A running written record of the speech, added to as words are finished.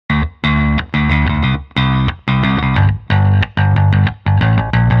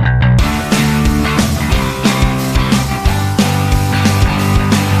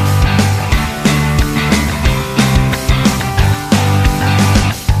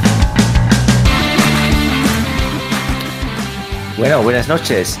Bueno, buenas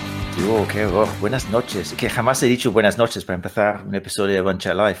noches. Qué horror. Buenas noches. Que jamás he dicho buenas noches para empezar un episodio de One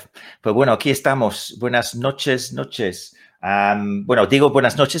Chat Live. Pero bueno, aquí estamos. Buenas noches. Bueno, digo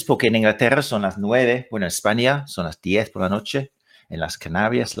buenas noches porque en Inglaterra son las 9. Bueno, en España son las 10 por la noche. En las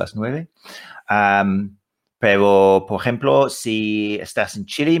Canarias, las 9. Pero, por ejemplo, si estás en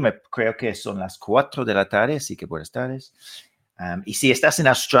Chile, creo que son las 4 de la tarde, así que buenas tardes. Y si estás en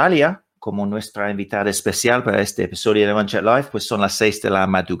Australia, como nuestra invitada especial para este episodio de One Chat Live, pues son las 6 de la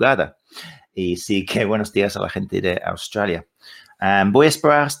madrugada. Y sí que buenos días a la gente de Australia. Voy a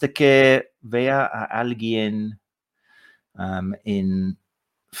esperar hasta que vea a alguien en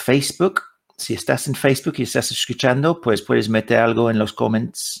Facebook. Si estás en Facebook y estás escuchando, pues puedes meter algo en los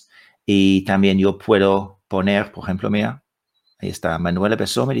comments y también yo puedo poner, por ejemplo, mira, ahí está Manuela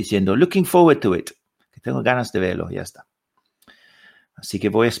Besome diciendo, looking forward to it, que tengo ganas de verlo, ya está. Así que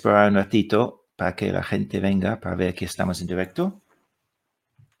voy a esperar un ratito para que la gente venga para ver que estamos en directo.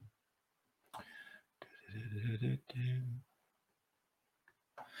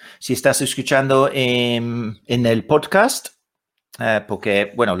 Si estás escuchando en el podcast,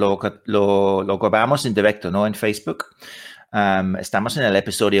 porque, bueno, lo grabamos en directo, ¿no? En Facebook. Estamos en el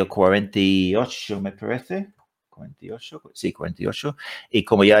episodio 48, me parece. 48, sí, 48. Y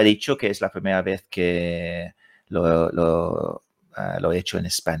como ya he dicho, que es la primera vez que lo he hecho en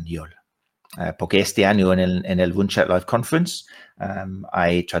español. Porque este año en el One Chat Live Conference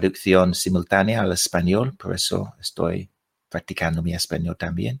hay traducción simultánea al español, por eso estoy practicando mi español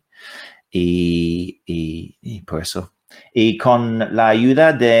también. Y por eso. Y con la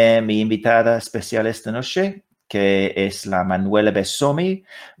ayuda de mi invitada especial esta noche, que es la Manuela Besome,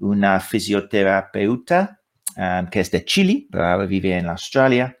 una fisioterapeuta que es de Chile, pero ahora vive en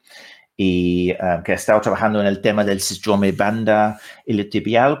Australia, y que ha estado trabajando en el tema del síndrome banda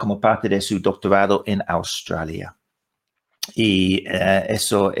iliotibial como parte de su doctorado en Australia. Y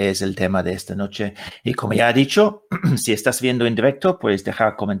eso es el tema de esta noche. Y como ya he dicho, si estás viendo en directo, puedes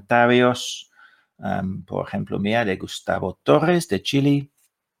dejar comentarios. Por ejemplo, mira, de Gustavo Torres, de Chile.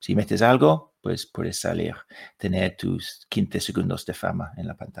 Si metes algo, pues puedes salir, tener tus 15 segundos de fama en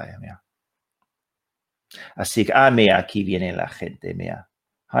la pantalla, mira. Así que, mira, aquí viene la gente, mira.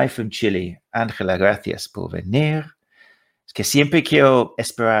 Hi from Chile. Ángela, gracias por venir. Es que siempre quiero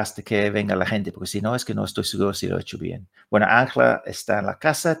esperar hasta que venga la gente, porque si no, es que no estoy seguro si lo he hecho bien. Bueno, Ángela está en la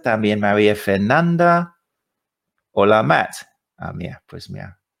casa, también María Fernanda. Hola, Matt. Mira, pues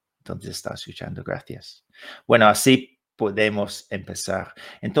mira, entonces está escuchando, gracias. Bueno, así podemos empezar.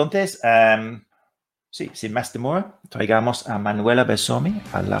 Entonces, sí, sin más demora, traigamos a Manuela Besome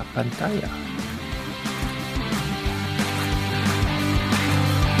a la pantalla.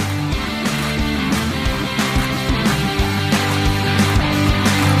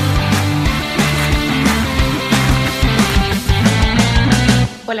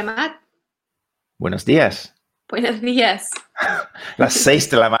 Hola, Matt. Buenos días. Buenos días. Las 6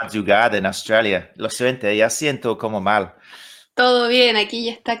 de la madrugada en Australia. Lo siento, ya siento como mal. Todo bien, aquí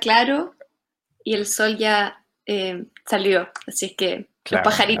ya está claro y el sol ya salió, así es que Claro,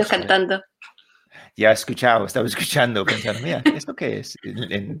 los pajaritos cantando. Ya estaba escuchando, pensando, mira, ¿esto qué es?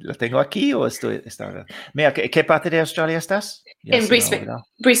 ¿Lo tengo aquí o está? Mira, ¿qué parte de Australia estás? Ya En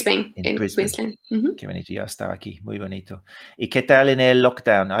Brisbane, en en Brisbane. Queensland. Uh-huh. Qué bonito, ya estaba aquí, muy bonito. ¿Y qué tal en el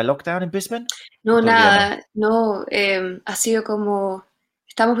lockdown? ¿Hay lockdown en Brisbane? No, nada, no, ha sido como,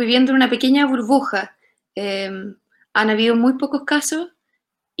 estamos viviendo en una pequeña burbuja. Han habido muy pocos casos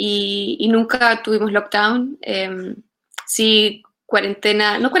y nunca tuvimos lockdown. Sí,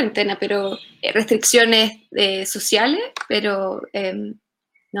 cuarentena, no cuarentena, pero restricciones sociales, pero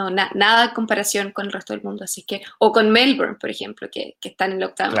no, nada en comparación con el resto del mundo. Así que, o con Melbourne, por ejemplo, que están en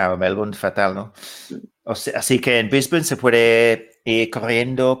lockdown. Claro, Melbourne, fatal, ¿no? Así que en Brisbane se puede ir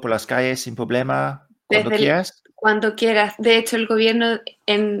corriendo por las calles sin problema cuando quieras. Cuando quieras. De hecho, el gobierno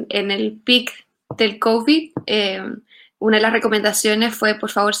en el pic del COVID, una de las recomendaciones fue, por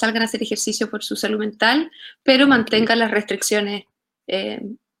favor, salgan a hacer ejercicio por su salud mental, pero mantengan las restricciones,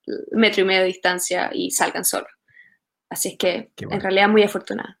 metro y medio de distancia y salgan solos. Así es que, Bueno. en realidad, muy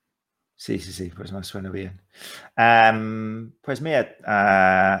afortunada. Sí, pues me suena bien. Pues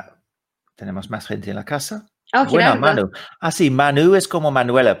mira, tenemos más gente en la casa. Bueno, Manu. Sí, Manu es como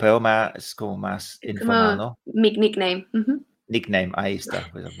Manuela, pero es como más informal, ¿no? Mi nickname. Uh-huh. Nickname, ahí está.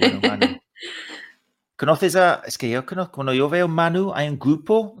 Bueno, Manu. ¿Conoces es que yo conozco, cuando yo veo Manu, hay un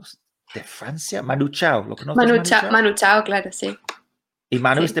grupo de Francia, Manu Chao. ¿Lo conoces, Manu Chao, claro, sí. ¿Y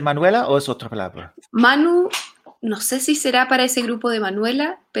Manu es de Manuela o es otra palabra? Manu, no sé si será para ese grupo de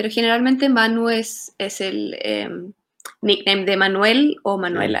Manuela, pero generalmente Manu es el nickname de Manuel o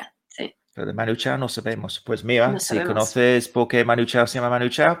Manuela. Sí. Pero de Manu Chao no sabemos. Pues mira, No si sabemos. conoces por qué Manu Chao se llama Manu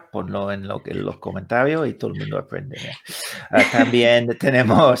Chao, ponlo en los comentarios y todo el mundo aprende. También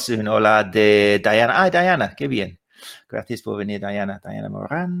tenemos un hola de Diana. Diana, qué bien. Gracias por venir, Diana. Diana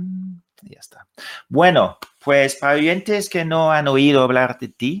Morán. Y ya está. Bueno, pues para oyentes que no han oído hablar de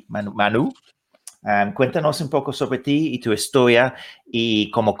ti, Manu, cuéntanos un poco sobre ti y tu historia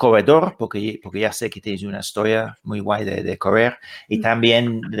y como corredor, porque ya sé que tienes una historia muy guay de correr y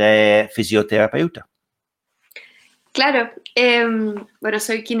también de fisioterapeuta. Claro, bueno,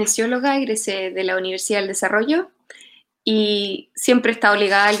 soy kinesióloga, egresé de la Universidad del Desarrollo y siempre he estado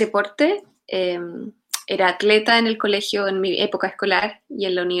ligada al deporte. Era atleta en el colegio en mi época escolar y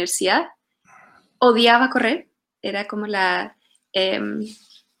en la universidad. Odiaba correr, era como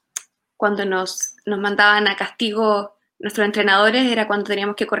cuando nos mandaban a castigo nuestros entrenadores, era cuando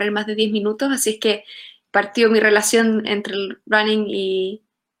teníamos que correr más de 10 minutos, así es que partió mi relación entre el running y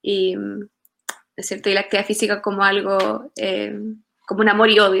 ¿es cierto? Y la actividad física como algo, como un amor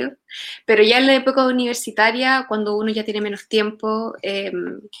y odio. Pero ya en la época universitaria, cuando uno ya tiene menos tiempo,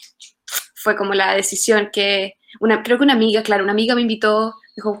 fue como la decisión que, creo que una amiga me invitó,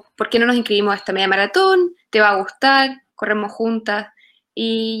 dijo, ¿por qué no nos inscribimos a esta media maratón? ¿Te va a gustar? Corremos juntas.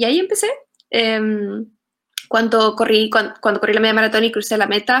 Y ahí empecé. Cuando corrí la media maratón y crucé la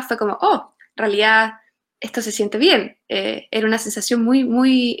meta, fue como, oh, en realidad esto se siente bien. Era una sensación muy,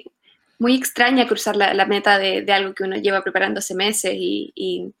 muy, muy extraña cruzar la meta de algo que uno lleva preparando hace meses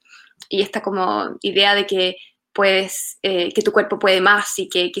y esta como idea de que puedes, que tu cuerpo puede más y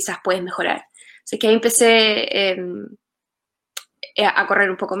que quizás puedes mejorar. Así que ahí empecé a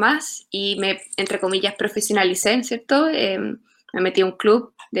correr un poco más y me, entre comillas, profesionalicé, ¿cierto? Me metí a un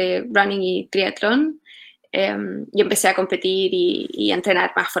club de running y triatlón y empecé a competir y a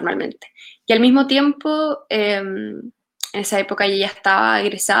entrenar más formalmente. Y al mismo tiempo, en esa época yo ya estaba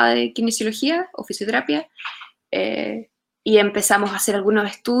egresada de kinesiología o fisioterapia y empezamos a hacer algunos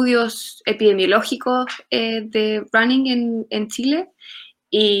estudios epidemiológicos de running en Chile.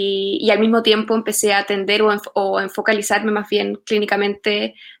 Y al mismo tiempo empecé a atender o a focalizarme más bien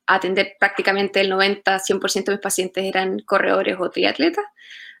clínicamente, a atender prácticamente el 90-100% de mis pacientes eran corredores o triatletas.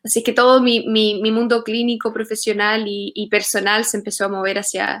 Así que todo mi mundo clínico, profesional y personal se empezó a mover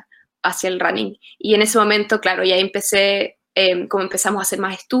hacia el running. Y en ese momento, claro, ya empecé, como empezamos a hacer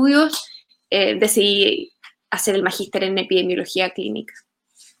más estudios, decidí hacer el magíster en epidemiología clínica.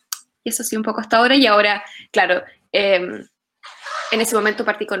 Y eso sí, un poco hasta ahora. Y ahora, claro, en ese momento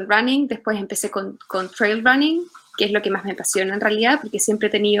partí con running, después empecé con trail running, que es lo que más me apasiona en realidad, porque siempre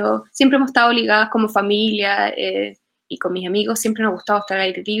hemos estado ligadas como familia y con mis amigos, siempre nos ha gustado estar al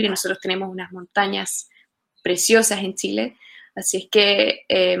aire libre, nosotros tenemos unas montañas preciosas en Chile, así es que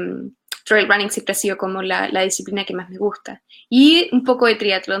trail running siempre ha sido como la disciplina que más me gusta. Y un poco de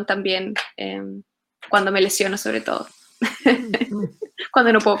triatlón también, cuando me lesiono sobre todo,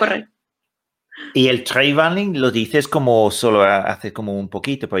 cuando no puedo correr. Y el trail running lo dices como solo hace como un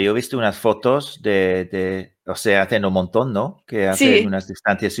poquito, pero yo he visto unas fotos o sea, hacen un montón, ¿no? Que hacen Sí. unas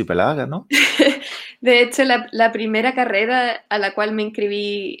distancias súper largas, ¿no? De hecho, la primera carrera a la cual me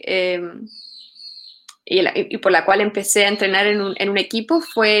inscribí y por la cual empecé a entrenar en un equipo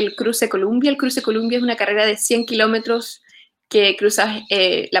fue el Cruce Columbia. El Cruce Columbia es una carrera de 100 kilómetros que cruzas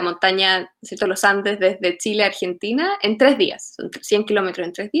la montaña, ¿cierto? Los Andes desde Chile a Argentina en 3 días. Son 100 kilómetros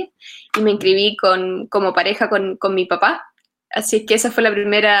en 3 días. Y me inscribí como pareja con mi papá. Así es que esa fue la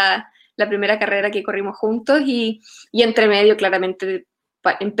primera carrera que corrimos juntos y entre medio, claramente,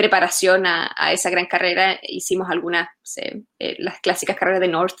 en preparación a esa gran carrera, hicimos algunas, no sé, las clásicas carreras de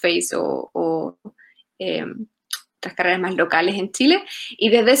North Face o otras carreras más locales en Chile. Y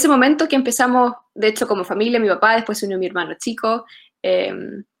desde ese momento que empezamos, de hecho, como familia, mi papá, después se unió mi hermano chico,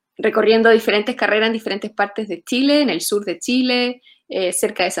 recorriendo diferentes carreras en diferentes partes de Chile, en el sur de Chile,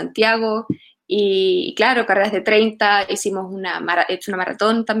 cerca de Santiago. Y claro, carreras de 30, hicimos una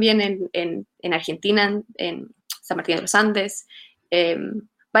maratón también en Argentina, en San Martín de los Andes,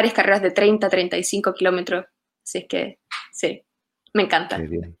 varias carreras de 30-35 kilómetros, así es que sí, me encanta. Qué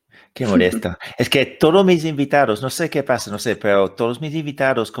bien. Qué molesto. Es que todos mis invitados, no sé qué pasa, no sé, pero todos mis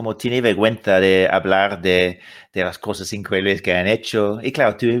invitados como tienen vergüenza de hablar de las cosas increíbles que han hecho. Y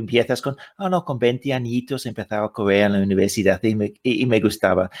claro, tú empiezas con 20 añitos empezaba a correr en la universidad y me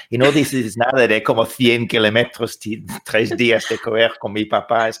gustaba. Y no dices nada de como 100 kilómetros, 3 días de correr con mi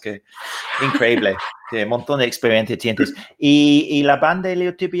papá. Es que increíble. Un montón de experiencia tienes. Y la banda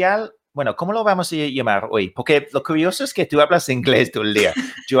iliotibial, bueno, ¿cómo lo vamos a llamar hoy? Porque lo curioso es que tú hablas inglés todo el día.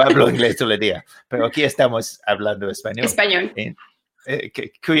 Yo hablo inglés todo el día, pero aquí estamos hablando español. Español.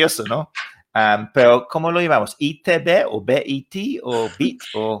 Qué curioso, ¿no? Pero, ¿cómo lo llamamos? ¿ITB o BIT o BIT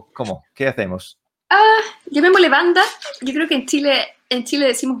o cómo? ¿Qué hacemos? Llamémosle banda. Yo creo que en Chile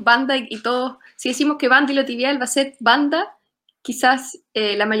decimos banda y todos, si decimos que banda tibial va a ser banda, quizás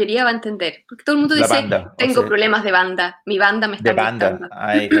la mayoría va a entender. Porque todo el mundo La dice, banda, o tengo sea, problemas de banda, mi banda me de está banda. molestando.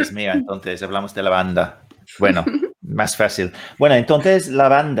 Ay, pues mira, entonces hablamos de la banda. Bueno, más fácil. Bueno, entonces la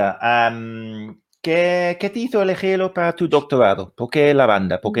banda. ¿Qué te hizo elegirlo para tu doctorado? ¿Por qué la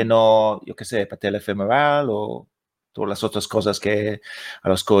banda? ¿Por qué no, yo qué sé, patela femoral o todas las otras cosas que a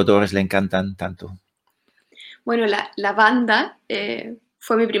los corredores le encantan tanto? Bueno, la banda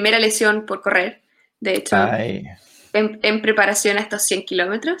fue mi primera lesión por correr. De hecho, Ay, en preparación a estos 100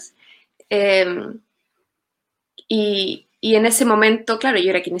 kilómetros. Eh, y en ese momento, claro, yo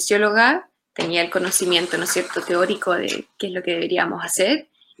era kinesióloga, tenía el conocimiento, ¿no es cierto?, teórico de qué es lo que deberíamos hacer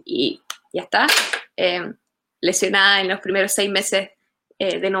y ya está, lesionada en los primeros 6 meses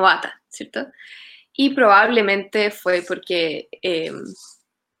de novata, ¿cierto? Y probablemente fue porque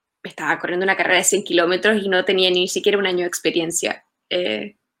estaba corriendo una carrera de 100 kilómetros y no tenía ni siquiera un año de experiencia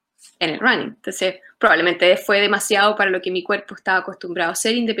en el running. Entonces, probablemente fue demasiado para lo que mi cuerpo estaba acostumbrado a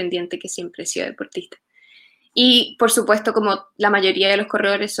ser, independiente que siempre he sido deportista. Y por supuesto, como la mayoría de los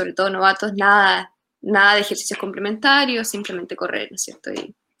corredores, sobre todo novatos, nada de ejercicios complementarios, simplemente correr, ¿no es cierto?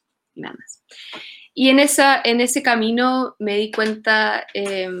 Y nada más. Y en ese camino me di cuenta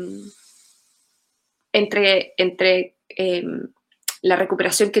entre la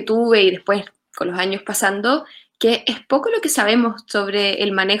recuperación que tuve y después con los años pasando, que es poco lo que sabemos sobre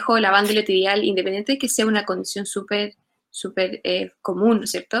el manejo de la banda iliotibial, independiente de que sea una condición súper común, ¿no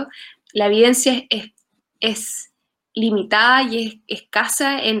es cierto? La evidencia es limitada y es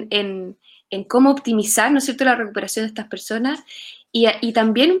escasa en cómo optimizar, ¿no es cierto?, la recuperación de estas personas y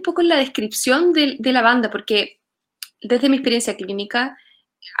también un poco en la descripción de la banda, porque desde mi experiencia clínica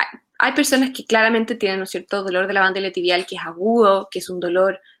hay personas que claramente tienen, ¿no es cierto?, dolor de la banda iliotibial que es agudo, que es un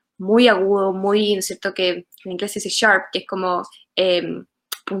dolor muy agudo, muy, ¿no es cierto?, que en inglés se dice sharp, que es como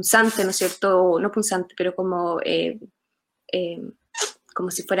punzante, ¿no es cierto?, no punzante, pero como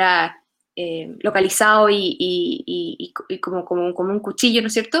si fuera localizado y como un cuchillo, ¿no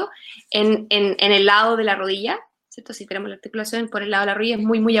es cierto?, en el lado de la rodilla, ¿cierto? Si tenemos la articulación por el lado de la rodilla es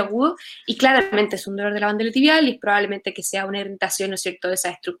muy, muy agudo y claramente es un dolor de la banda iliotibial y probablemente que sea una irritación, ¿no es cierto?, de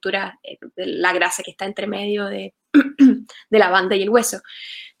esa estructura, de la grasa que está entre medio de la banda y el hueso.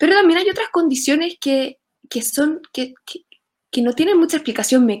 Pero también hay otras condiciones que no tienen mucha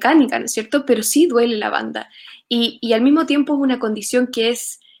explicación mecánica, ¿no es cierto?, pero sí duele la banda. Y al mismo tiempo es una condición que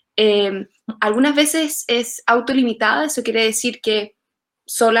es, algunas veces es autolimitada, eso quiere decir que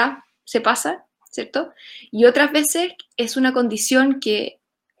sola se pasa, ¿cierto? Y otras veces es una condición que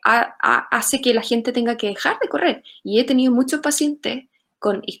hace que la gente tenga que dejar de correr. Y he tenido muchos pacientes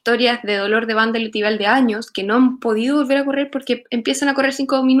con historias de dolor de banda iliotibial de años que no han podido volver a correr porque empiezan a correr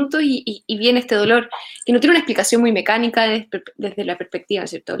 5 minutos y viene este dolor, que no tiene una explicación muy mecánica desde la perspectiva,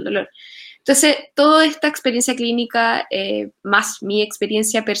 ¿cierto?, del dolor. Entonces, toda esta experiencia clínica, más mi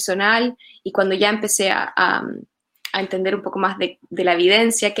experiencia personal, y cuando ya empecé a entender un poco más de la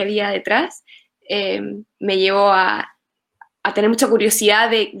evidencia que había detrás, me llevó a tener mucha curiosidad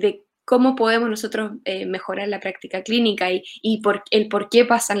de cómo podemos nosotros mejorar la práctica clínica y por qué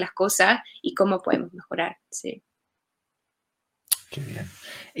pasan las cosas y cómo podemos mejorar. Sí. qué bien.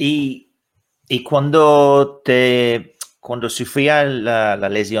 Y cuando sufría la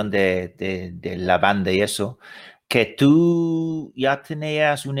lesión de la banda y eso, ¿que tú ya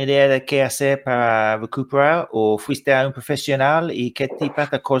tenías una idea de qué hacer para recuperar o fuiste a un profesional y qué tipo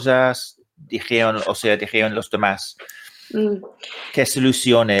de cosas dijeron los demás? Mm. ¿Qué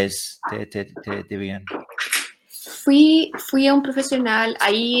soluciones te dirían? Fui a un profesional,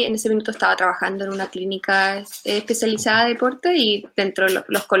 ahí en ese minuto estaba trabajando en una clínica especializada de deporte y dentro de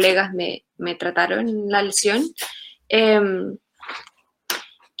los colegas me trataron la lesión.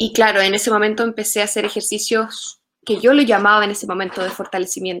 Y claro, en ese momento empecé a hacer ejercicios que yo lo llamaba en ese momento de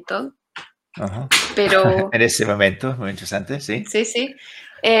fortalecimiento, Ajá. pero En ese momento, muy interesante, sí. sí,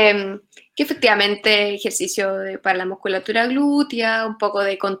 que efectivamente ejercicio para la musculatura glútea, un poco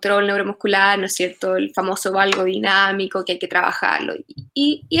de control neuromuscular, ¿no es cierto? El famoso valgo dinámico que hay que trabajarlo.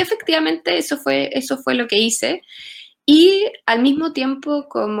 Y efectivamente eso fue lo que hice. Y al mismo tiempo,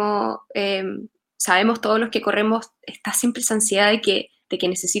 como sabemos todos los que corremos, está siempre esa ansiedad de que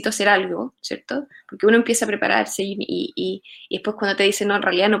necesito hacer algo, ¿cierto? Porque uno empieza a prepararse y después cuando te dicen, no, en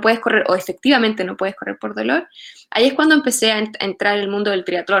realidad no puedes correr, o efectivamente no puedes correr por dolor, ahí es cuando empecé a entrar en el mundo del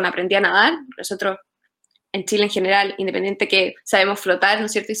triatlón, aprendí a nadar, nosotros en Chile en general, independiente que sabemos flotar, ¿no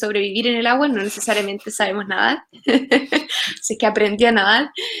es cierto?, y sobrevivir en el agua, no necesariamente sabemos nadar. Así que aprendí a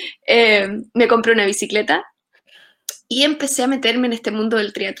nadar. Me compré una bicicleta y empecé a meterme en este mundo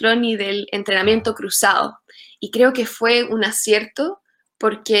del triatlón y del entrenamiento cruzado. Y creo que fue un acierto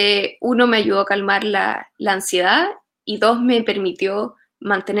porque uno me ayudó a calmar la ansiedad y dos me permitió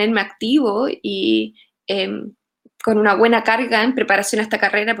mantenerme activo y con una buena carga en preparación a esta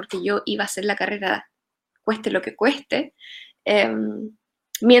carrera, porque yo iba a hacer la carrera cueste lo que cueste,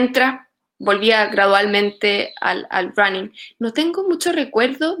 mientras volvía gradualmente al running. No tengo mucho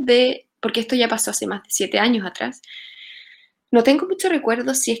recuerdo porque esto ya pasó hace más de 7 años atrás, no tengo mucho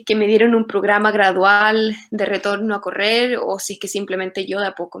recuerdo si es que me dieron un programa gradual de retorno a correr o si es que simplemente yo de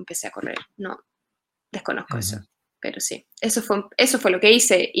a poco empecé a correr. No, desconozco eso, pero sí, eso fue lo que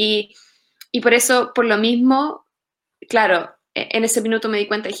hice y por eso, por lo mismo, claro, en ese minuto me di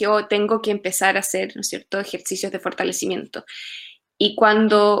cuenta y dije, tengo que empezar a hacer, ¿no es cierto?, ejercicios de fortalecimiento. Y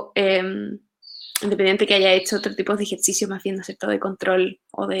cuando, independiente que haya hecho otro tipo de ejercicios, más bien, ¿no es cierto?, de control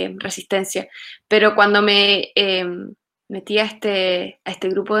o de resistencia, pero cuando me metí a este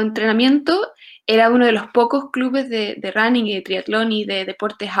grupo de entrenamiento, era uno de los pocos clubes de running y de triatlón y de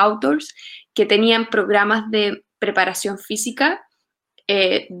deportes outdoors que tenían programas de preparación física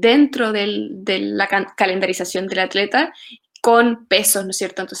dentro de la calendarización del atleta con pesos, ¿no es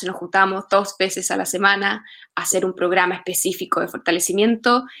cierto? Entonces nos juntamos 2 veces a la semana a hacer un programa específico de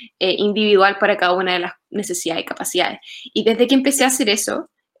fortalecimiento individual para cada una de las necesidades y capacidades. Y desde que empecé a hacer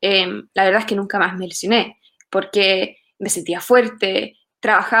eso, la verdad es que nunca más me lesioné, porque me sentía fuerte,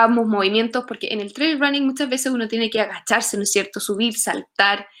 trabajábamos movimientos, porque en el trail running muchas veces uno tiene que agacharse, ¿no es cierto?, subir,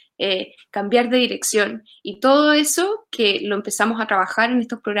 saltar, cambiar de dirección, y todo eso que lo empezamos a trabajar en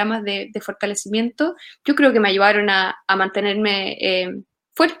estos programas de fortalecimiento, yo creo que me ayudaron a mantenerme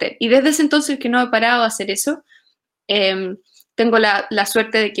fuerte, y desde ese entonces que no he parado a hacer eso. Tengo la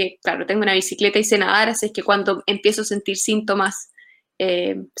suerte de que, claro, tengo una bicicleta y sé nadar, así es que cuando empiezo a sentir síntomas,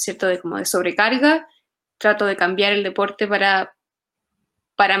 ¿cierto?, como de sobrecarga, trato de cambiar el deporte para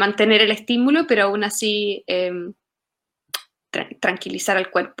mantener el estímulo, pero aún así tranquilizar al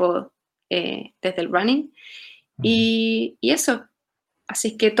cuerpo desde el running. Y eso.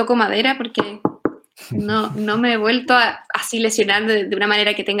 Así que toco madera porque no me he vuelto a así lesionar de una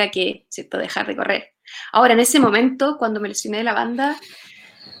manera que tenga que, ¿cierto?, dejar de correr. Ahora, en ese momento, cuando me lesioné de la banda,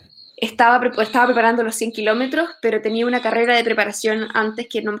 estaba preparando los 100 kilómetros, pero tenía una carrera de preparación antes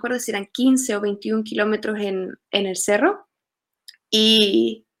que no me acuerdo si eran 15 o 21 kilómetros en el cerro.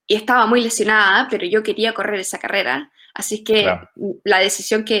 Y estaba muy lesionada, pero yo quería correr esa carrera. Así que claro, la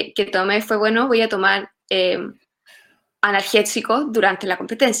decisión que tomé fue, bueno, voy a tomar analgésicos durante la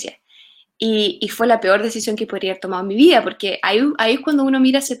competencia. Y fue la peor decisión que podría haber tomado en mi vida, porque ahí es cuando uno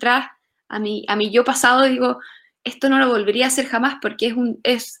mira hacia atrás, a mi yo pasado, digo, esto no lo volvería a hacer jamás, porque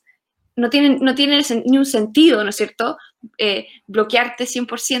no tiene ni un sentido, ¿no es cierto?, bloquearte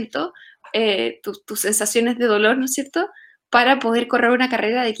 100% tus sensaciones de dolor, ¿no es cierto?, para poder correr una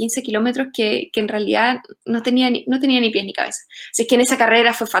carrera de 15 kilómetros que en realidad no tenía ni pies ni cabeza. Así que en esa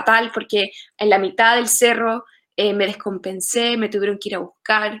carrera fue fatal porque en la mitad del cerro me descompensé, me tuvieron que ir a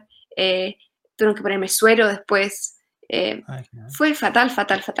buscar, tuvieron que ponerme suero después. Fue fatal.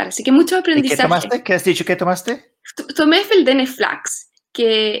 Así que mucho aprendizaje. ¿Y qué tomaste? ¿Qué has dicho que tomaste? Tomé Feldene-Flax,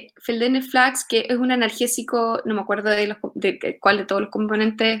 que es un analgésico, no me acuerdo de cuál de todos los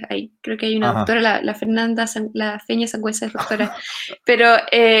componentes, creo que hay una doctora, la Fernanda, la Feña Sangüesa es doctora, pero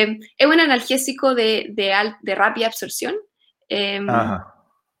es un analgésico de rápida absorción,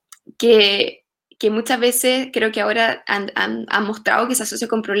 que muchas veces creo que ahora han mostrado que se asocia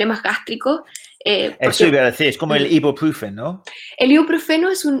con problemas gástricos. Eso iba a decir, es como el ibuprofeno, ¿no? El ibuprofeno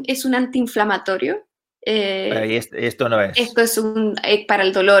es un antiinflamatorio. Y esto no es. Esto es para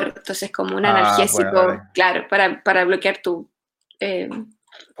el dolor, entonces como un analgésico, bueno, vale. Claro, para bloquear tu...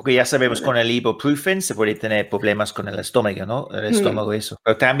 Porque ya sabemos con el ibuprofeno se puede tener problemas con el estómago, ¿no? El estómago, eso.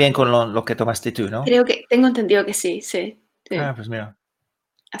 Pero también con lo que tomaste tú, ¿no? Tengo entendido que sí. Pues mira.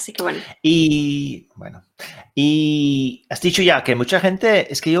 Así que bueno. Y has dicho ya que mucha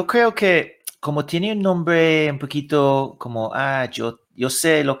gente, es que yo creo que como tiene un nombre un poquito como, yo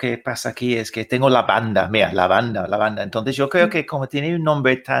sé lo que pasa aquí, es que tengo la banda. Entonces yo creo que como tiene un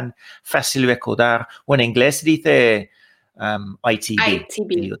nombre tan fácil de recordar, bueno, en inglés se dice ITB.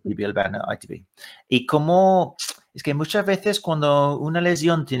 ITB. Y como, es que muchas veces cuando una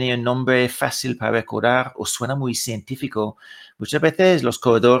lesión tiene un nombre fácil para recordar o suena muy científico, muchas veces los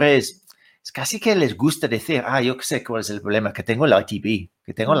corredores es casi que les gusta decir, yo sé cuál es el problema, que tengo la ITB,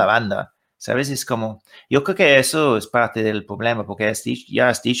 que tengo la banda. ¿Sabes? Es como, yo creo que eso es parte del problema, porque ya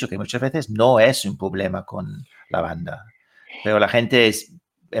has dicho que muchas veces no es un problema con lavanda, pero la gente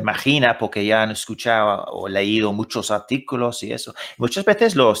imagina porque ya han escuchado o leído muchos artículos y eso. Muchas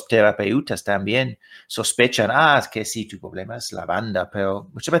veces los terapeutas también sospechan, es que sí, tu problema es lavanda, pero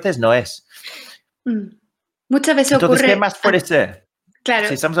muchas veces no es. Muchas veces Entonces, ¿qué ocurre... más puede ser? Claro.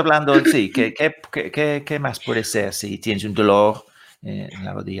 Si estamos hablando, sí, ¿qué más puede ser si tienes un dolor en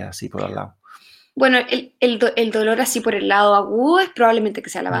la rodilla así por el lado? Bueno, el dolor así por el lado agudo es probablemente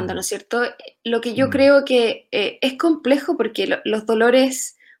que sea lavanda, ¿no es cierto? Lo que yo creo que es complejo porque los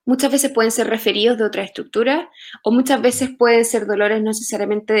dolores muchas veces pueden ser referidos de otra estructura o muchas veces pueden ser dolores no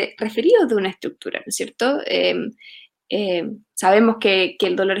necesariamente referidos de una estructura, ¿no es cierto? Sabemos que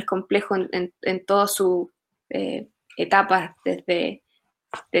el dolor es complejo en todas sus etapas,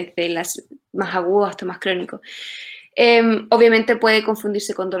 desde las más agudas hasta más crónicos. Obviamente puede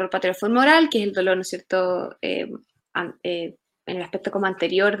confundirse con dolor patelo-femoral, que es el dolor, ¿no es cierto?, en el aspecto como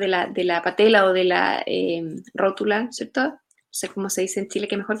anterior de la patela o de la rótula, ¿cierto? No sé cómo se dice en Chile,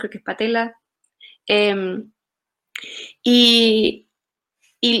 que mejor creo que es patela. Y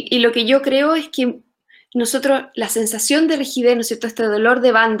lo que yo creo es que nosotros, la sensación de rigidez, ¿no es cierto?, este dolor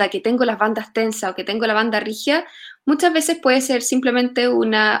de banda, que tengo las bandas tensas o que tengo la banda rígida, muchas veces puede ser simplemente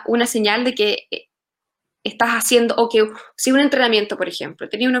una señal de que estás haciendo, o que si un entrenamiento, por ejemplo,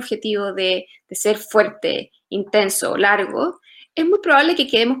 tenía un objetivo de ser fuerte, intenso, largo, es muy probable que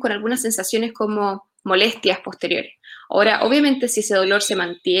quedemos con algunas sensaciones como molestias posteriores. Ahora, obviamente, si ese dolor se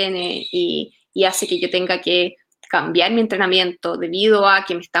mantiene y hace que yo tenga que cambiar mi entrenamiento debido a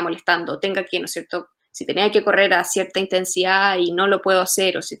que me está molestando, tenga que, ¿no es cierto?, si tenía que correr a cierta intensidad y no lo puedo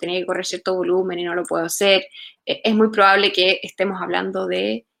hacer, o si tenía que correr cierto volumen y no lo puedo hacer, es muy probable que estemos hablando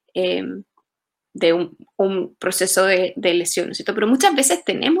de un proceso de lesión, ¿no es cierto? Pero muchas veces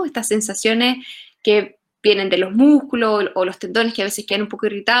tenemos estas sensaciones que vienen de los músculos o los tendones que a veces quedan un poco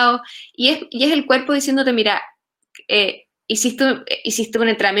irritados y es el cuerpo diciéndote, mira, hiciste un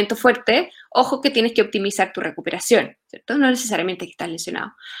entrenamiento fuerte, ojo que tienes que optimizar tu recuperación, ¿cierto? No necesariamente que estás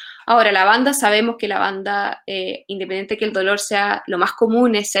lesionado. Ahora, la banda, sabemos que la banda, independiente que el dolor sea lo más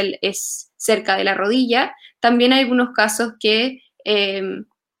común, es cerca de la rodilla, también hay algunos casos que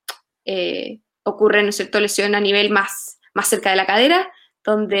ocurre, ¿no es cierto?, lesión a nivel más cerca de la cadera,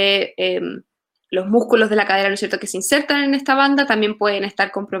 donde los músculos de la cadera, ¿no es cierto?, que se insertan en esta banda también pueden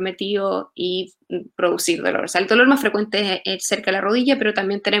estar comprometidos y producir dolor. O sea, el dolor más frecuente es cerca de la rodilla, pero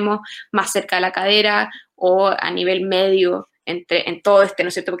también tenemos más cerca de la cadera o a nivel medio en todo ¿no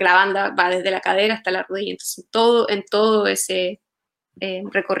es cierto?, porque la banda va desde la cadera hasta la rodilla, entonces en todo ese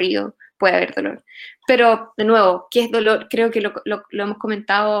recorrido puede haber dolor. Pero, de nuevo, ¿qué es dolor? Creo que lo hemos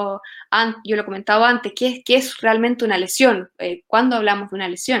comentado, yo lo he comentado antes, ¿qué es realmente una lesión? ¿Cuándo hablamos de una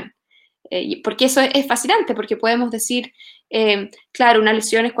lesión? Porque eso es fascinante, porque podemos decir, claro, una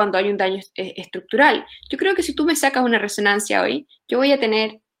lesión es cuando hay un daño estructural. Yo creo que si tú me sacas una resonancia hoy, yo voy a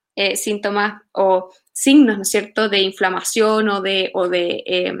tener síntomas o signos, ¿no es cierto?, de inflamación o de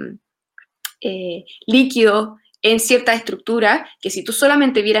líquido en cierta estructura, que si tú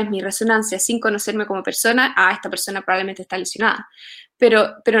solamente vieras mi resonancia sin conocerme como persona, esta persona probablemente está lesionada.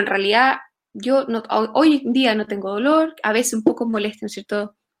 Pero en realidad yo hoy en día no tengo dolor, a veces un poco molestia, ¿no es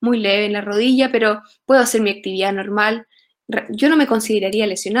cierto?, muy leve en la rodilla, pero puedo hacer mi actividad normal. Yo no me consideraría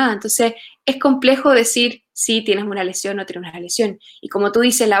lesionada, entonces es complejo decir si tienes una lesión o no tienes una lesión. Y como tú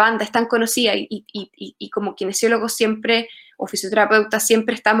dices, la banda es tan conocida y como kinesiólogos siempre o fisioterapeutas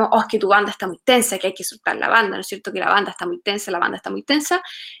siempre estamos, es que tu banda está muy tensa, que hay que soltar la banda, ¿no es cierto?, que la banda está muy tensa, la banda está muy tensa.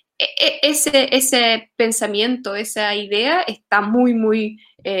 Ese pensamiento, esa idea está muy, muy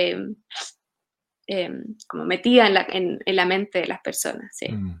como metida en la mente de las personas, sí.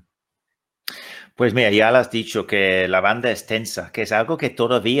 Pues mira, ya lo has dicho que la banda es tensa, que es algo que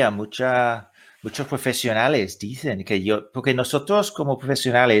todavía muchos profesionales dicen, porque nosotros como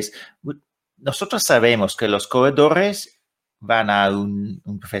profesionales, nosotros sabemos que los corredores van a un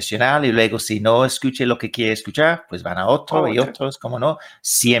profesional y luego si no escuche lo que quiere escuchar, pues van a otro y otros, como no,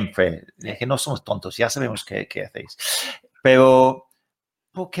 siempre, es que no somos tontos, ya sabemos qué hacéis. Pero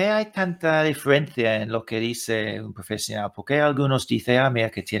 ¿por qué hay tanta diferencia en lo que dice un profesional? ¿Por qué algunos dicen, mira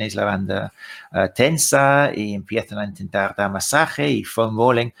que tienes la banda tensa y empiezan a intentar dar masaje y foam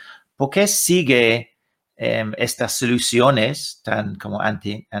rolling? ¿Por qué sigue estas soluciones tan como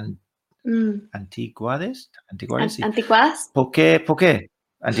anticuadas? Sí. ¿Anticuadas? ¿Por qué?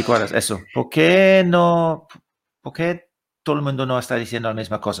 Anticuadas, eso. ¿Por qué todo el mundo no está diciendo la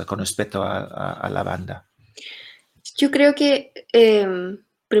misma cosa con respecto a la banda? Yo creo que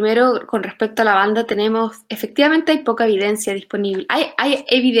primero, con respecto a la banda, efectivamente hay poca evidencia disponible. Hay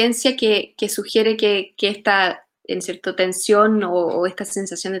evidencia que sugiere que esta, en cierto, tensión o esta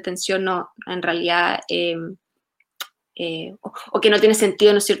sensación de tensión no, en realidad, o que no tiene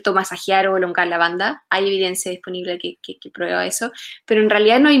sentido, ¿no es cierto?, masajear o elongar la banda. Hay evidencia disponible que prueba eso, pero en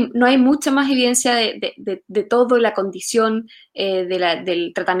realidad no hay mucha más evidencia de toda la condición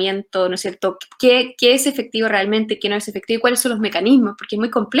del tratamiento, ¿no es cierto?, qué es efectivo realmente, qué no es efectivo y cuáles son los mecanismos, porque es muy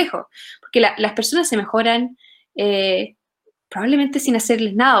complejo, porque las personas se mejoran probablemente sin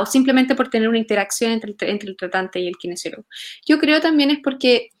hacerles nada, o simplemente por tener una interacción entre el tratante y el kinesiólogo. Yo creo también es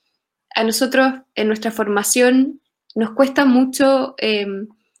porque a nosotros, en nuestra formación, nos cuesta mucho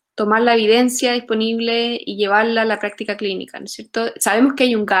tomar la evidencia disponible y llevarla a la práctica clínica, ¿no es cierto? Sabemos que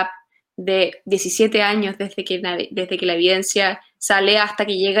hay un gap de 17 años desde que la evidencia sale hasta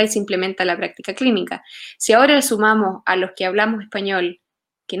que llega y se implementa la práctica clínica. Si ahora le sumamos a los que hablamos español,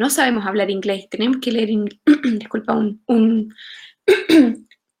 que no sabemos hablar inglés, tenemos que leer disculpa,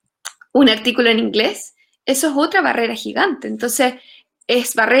 un artículo en inglés, eso es otra barrera gigante. Entonces,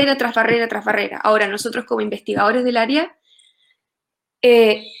 es barrera tras barrera tras barrera. Ahora, nosotros como investigadores del área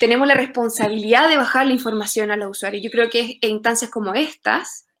tenemos la responsabilidad de bajar la información a los usuarios. Yo creo que instancias como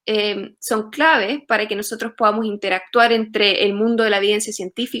estas son claves para que nosotros podamos interactuar entre el mundo de la evidencia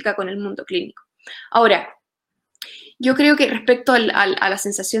científica con el mundo clínico. Ahora, yo creo que respecto a la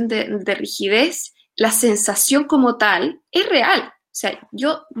sensación de rigidez, la sensación como tal es real. O sea,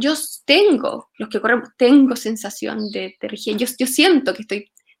 yo tengo, los que corremos, tengo sensación de rigidez. Yo siento que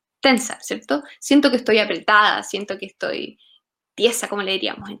estoy tensa, ¿cierto? Siento que estoy apretada, siento que estoy tiesa, como le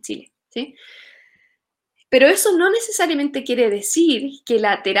diríamos en Chile, ¿sí? Pero eso no necesariamente quiere decir que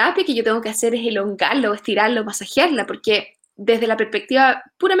la terapia que yo tengo que hacer es elongarla o estirarla o masajearla, porque desde la perspectiva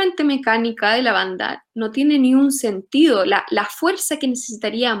puramente mecánica de la banda no tiene ni un sentido. La fuerza que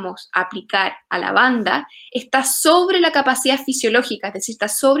necesitaríamos aplicar a la banda está sobre la capacidad fisiológica, es decir, está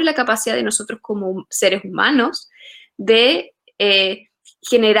sobre la capacidad de nosotros como seres humanos de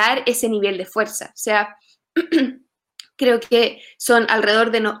generar ese nivel de fuerza. O sea, creo que son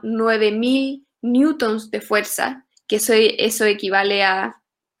alrededor de 9.000 newtons de fuerza, que eso equivale a,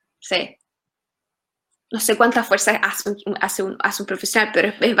 no sé cuánta fuerza hace un profesional,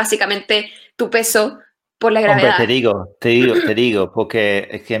 pero es básicamente tu peso por la gravedad. Hombre, te digo, porque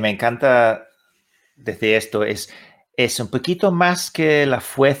es que me encanta decir esto, es un poquito más que la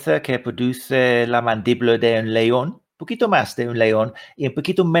fuerza que produce la mandíbula de un león, un poquito más de un león y un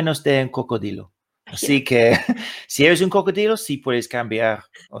poquito menos de un cocodrilo. Así que si eres un cocodrilo, sí puedes cambiar,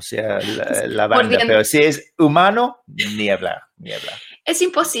 o sea, la banda, pero si es humano, ni hablar. Es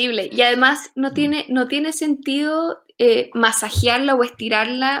imposible y además no tiene sentido masajearla o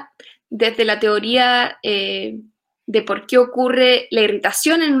estirarla desde la teoría de por qué ocurre la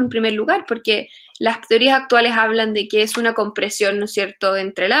irritación en un primer lugar, porque las teorías actuales hablan de que es una compresión, ¿no es cierto?,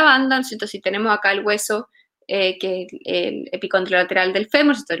 entre la banda, ¿no es cierto? Si tenemos acá el hueso, que es el epicondrio lateral del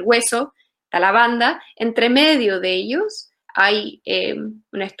fémur, ¿no es cierto?, el hueso, está la banda, entre medio de ellos hay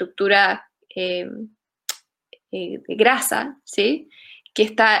una estructura de grasa, ¿sí?, que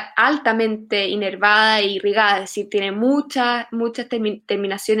está altamente inervada e irrigada, es decir, tiene muchas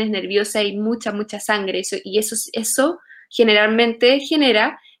terminaciones nerviosas y mucha sangre, y eso generalmente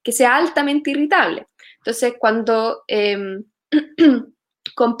genera que sea altamente irritable. Entonces, cuando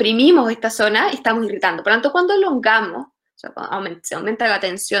comprimimos esta zona, estamos irritando. Por lo tanto, cuando elongamos, o sea, cuando se aumenta la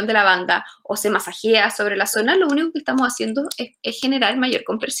tensión de la banda o se masajea sobre la zona, lo único que estamos haciendo es generar mayor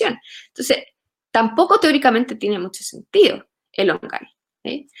compresión. Entonces, tampoco teóricamente tiene mucho sentido elongar.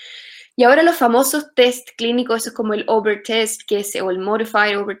 ¿Sí? Y ahora los famosos test clínicos, eso es como el over test, o el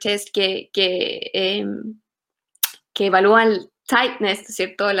modified over test, que evalúan el tightness,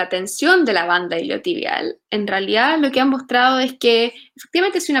 ¿cierto?, la tensión de la banda iliotibial. En realidad lo que han mostrado es que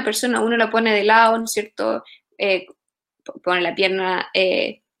efectivamente si una persona, uno la pone de lado, ¿no es cierto?, pone la pierna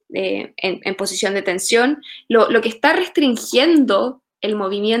en posición de tensión, lo que está restringiendo el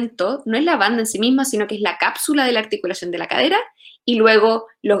movimiento no es la banda en sí misma, sino que es la cápsula de la articulación de la cadera y luego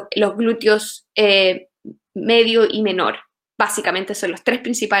los glúteos medio y menor. Básicamente son los tres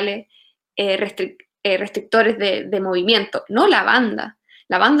principales restrictores de movimiento, no la banda.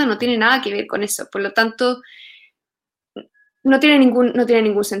 La banda no tiene nada que ver con eso, por lo tanto, no tiene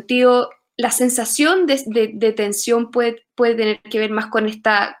ningún sentido. La sensación de tensión puede tener que ver más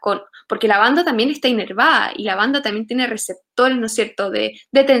porque la banda también está inervada y la banda también tiene receptores, ¿no es cierto?, de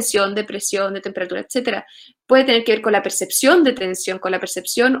tensión, de presión, de temperatura, etc. Puede tener que ver con la percepción de tensión, con la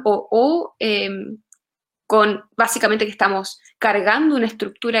percepción con básicamente que estamos cargando una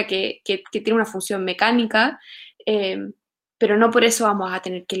estructura que tiene una función mecánica, pero no por eso vamos a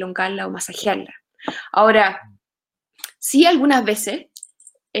tener que elongarla o masajearla. Ahora, sí algunas veces,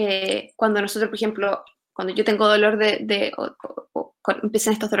 cuando nosotros, por ejemplo, cuando yo tengo dolor cuando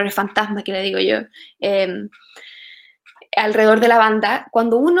empiezan estos dolores fantasma que le digo yo, alrededor de la banda,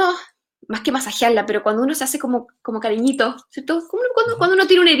 cuando uno, más que masajearla, pero cuando uno se hace como cariñito, ¿cierto? Como cuando uno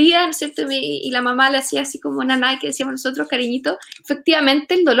tiene una herida, ¿no es cierto? Y la mamá le hacía así como nanay, que decíamos nosotros, cariñito,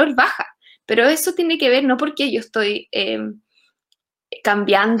 efectivamente el dolor baja, pero eso tiene que ver no porque yo estoy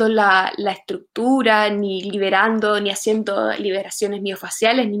cambiando la estructura, ni liberando, ni haciendo liberaciones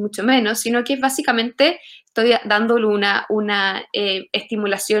miofaciales, ni mucho menos, sino que básicamente estoy dándole una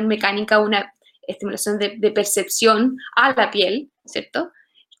estimulación mecánica, una estimulación de percepción a la piel, ¿cierto?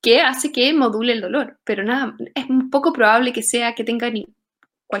 Que hace que module el dolor, pero nada, es un poco probable que tenga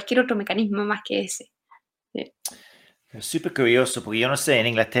cualquier otro mecanismo más que ese. ¿Sí? Es súper curioso, porque yo no sé, en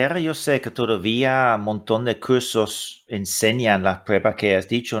Inglaterra yo sé que todavía un montón de cursos enseñan las pruebas que has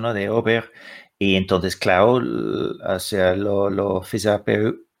dicho, ¿no? De Ober, y entonces, claro, o sea,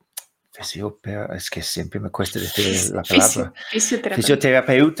 es que siempre me cuesta decir la palabra.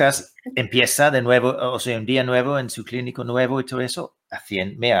 Fisioterapeutas empieza de nuevo, o sea, un día nuevo en su clínico nuevo y todo eso,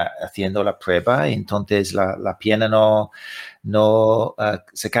 haciendo la prueba, y entonces la pierna no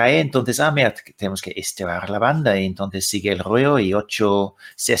se cae, entonces, mira, tenemos que estirar la banda, y entonces sigue el rollo, y 8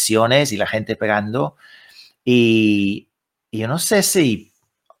 sesiones, y la gente pegando, y yo no sé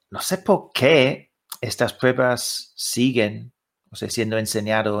por qué estas pruebas siguen, o sea, siendo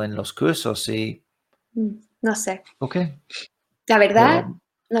enseñado en los cursos, y... No sé. Ok. La verdad,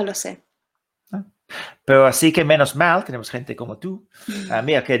 no lo sé. Pero así que menos mal, tenemos gente como tú.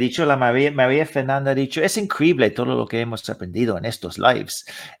 Mira, que ha dicho María Fernanda, ha dicho, es increíble todo lo que hemos aprendido en estos lives.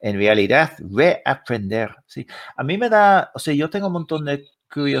 En realidad, reaprender. ¿Sí? A mí me da, o sea, yo tengo un montón de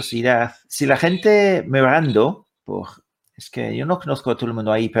curiosidad. Si la gente mirando, es que yo no conozco a todo el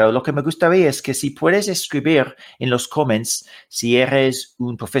mundo ahí, pero lo que me gustaría es que si puedes escribir en los comments si eres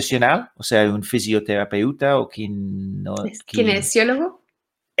un profesional, o sea, un fisioterapeuta o kinesiólogo.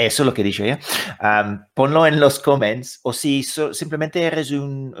 Eso es lo que he dicho ya. Ponlo en los comments, o si simplemente eres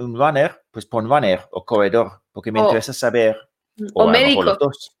un runner, pues pon runner o corredor, porque me interesa saber. O médico. Los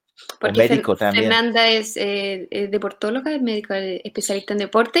dos. Porque o médico también. Fernanda es deportóloga, es médico especialista en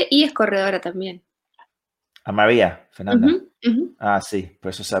deporte y es corredora también. A María Fernanda. Sí, por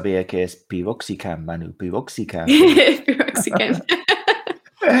eso sabía que es piroxicam, Manu, piroxicam. Piroxicam.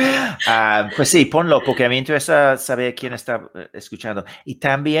 Pues sí, ponlo, porque a mí me interesa saber quién está escuchando. Y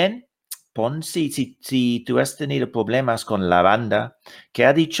también pon si tú has tenido problemas con la banda, ¿qué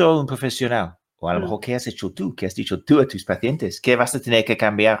ha dicho un profesional? O a lo mejor, ¿qué has hecho tú? ¿Qué has dicho tú a tus pacientes? ¿Qué vas a tener que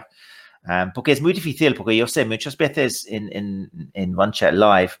cambiar? Porque es muy difícil, porque yo sé, muchas veces en One Chat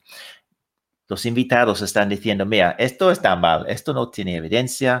Live, los invitados están diciendo, mira, esto está mal, esto no tiene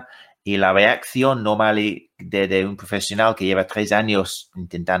evidencia, y la reacción normal de un profesional que lleva 3 años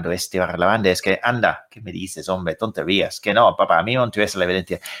intentando estirar la banda es que, anda, ¿qué me dices, hombre? Tonterías, que no, papá, a mí no interesa la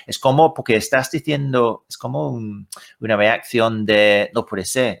evidencia. Es como, porque estás diciendo, es como una reacción de, no puede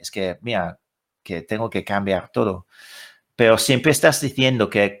ser, es que, mira, que tengo que cambiar todo. Pero siempre estás diciendo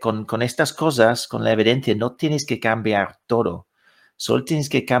que con estas cosas, con la evidencia, no tienes que cambiar todo. Solo tienes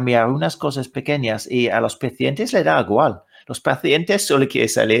que cambiar unas cosas pequeñas, y a los pacientes les da igual. Los pacientes solo quieren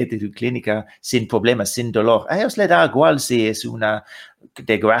salir de tu clínica sin problemas, sin dolor. A ellos les da igual si es una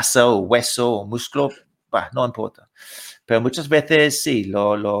de grasa o hueso o músculo, no importa. Pero muchas veces sí,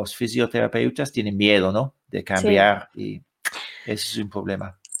 los fisioterapeutas tienen miedo, ¿no? De cambiar, sí. Y ese es un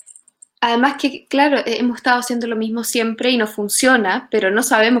problema. Además que, claro, hemos estado haciendo lo mismo siempre y no funciona, pero no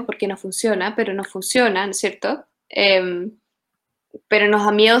sabemos por qué no funciona, pero no funciona, ¿no es cierto? Pero nos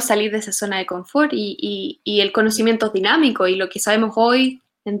da miedo salir de esa zona de confort, y el conocimiento es dinámico, y lo que sabemos hoy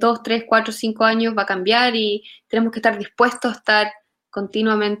en 2, 3, 4, 5 años va a cambiar, y tenemos que estar dispuestos a estar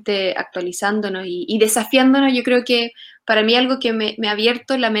continuamente actualizándonos y desafiándonos. Yo creo que para mí algo que me ha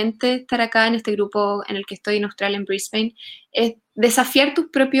abierto la mente estar acá en este grupo en el que estoy en Australia, en Brisbane, es desafiar tus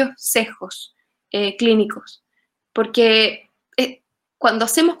propios sesgos clínicos, porque cuando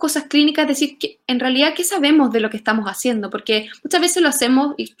hacemos cosas clínicas, decir que en realidad qué sabemos de lo que estamos haciendo, porque muchas veces lo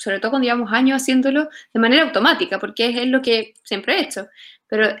hacemos, y sobre todo cuando llevamos años haciéndolo, de manera automática, porque es lo que siempre he hecho,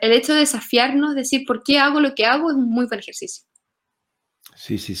 pero el hecho de desafiarnos, decir por qué hago lo que hago, es un muy buen ejercicio.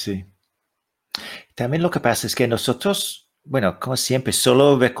 Sí. También lo que pasa es que nosotros, bueno, como siempre,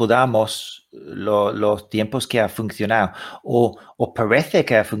 solo recordamos los tiempos que ha funcionado, o parece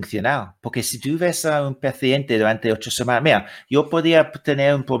que ha funcionado. Porque si tú ves a un paciente durante 8 semanas, mira, yo podía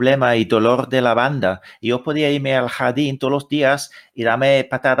tener un problema y dolor de la banda, y yo podía irme al jardín todos los días y darme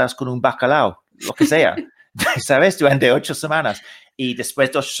patadas con un bacalao, lo que sea. ¿sabes? Durante 8 semanas. Y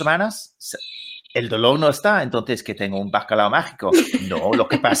después de 8 semanas, el dolor no está, entonces que tengo un bacalao mágico. No, lo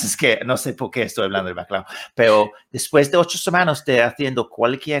que pasa es que, no sé por qué estoy hablando del bacalao, pero después de 8 semanas de haciendo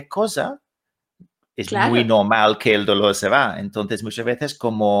cualquier cosa, es muy Claro, normal que el dolor se va. Entonces, muchas veces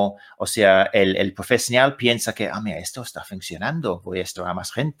como, o sea, el profesional piensa que, mira, esto está funcionando, voy a esto a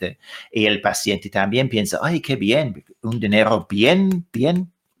más gente. Y el paciente también piensa, ay, qué bien, un dinero bien,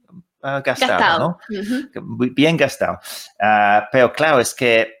 bien gastado, gastado. ¿no? Muy bien gastado. Pero claro, es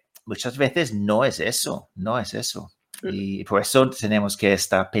que muchas veces no es eso, no es eso. Y por eso tenemos que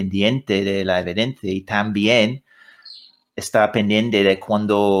estar pendiente de la evidencia y también estar pendiente de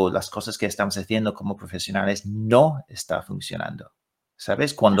cuando las cosas que estamos haciendo como profesionales no está funcionando.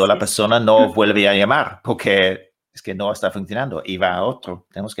 ¿Sabes? Cuando Así la es. persona no vuelve a llamar porque es que no está funcionando y va a otro.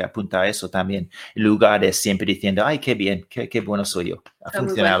 Tenemos que apuntar eso también. En lugar de siempre diciendo, ay, qué bien, qué bueno soy yo. Ha Está muy bueno.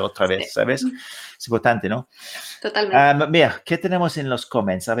 funcionado otra Sí, vez, ¿sabes? Es importante, ¿no? totalmente. Mira, ¿qué tenemos en los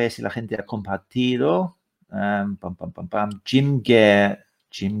comments? A ver si la gente ha compartido. Jim Ge,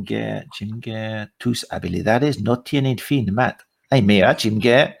 tus habilidades no tienen fin, Matt. Ay, mira, Jim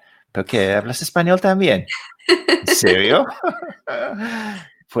Ge, ¿pero qué? ¿Hablas español también? ¿En serio?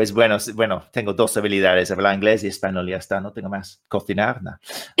 Pues bueno, tengo 2 habilidades, hablar inglés y español, ya está, no tengo más. Cocinar, no.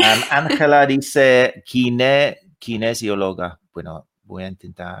 Ángela dice kinesióloga. Bueno, voy a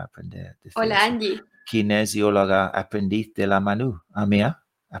intentar aprender a decir Hola, eso. Angie. Kinesióloga, aprendiz de la Manu. Mira,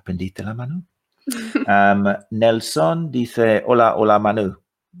 aprendiz de la Manu. Nelson dice, hola Manu.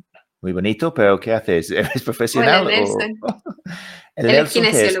 Muy bonito, pero ¿qué haces? ¿Eres Hola, profesional o...? Nelson. ¿El Él es Nelson qué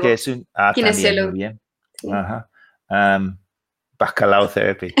es? ¿Qué kinesiólogo. es un...? También, muy Kinesiólogo. bien. Sí. Ajá. Bacalao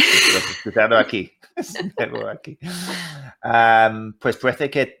therapy. Lo has escuchado aquí. Luego aquí. Pues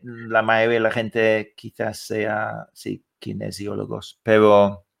parece que la mayoría de la gente quizás sea, sí, kinesiólogos.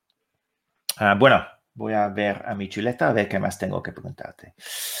 Pero, bueno, voy a ver a mi chuleta a ver qué más tengo que preguntarte.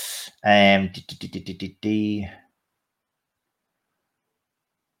 Em, ti, ti, ti, ti, ti, ti, ti.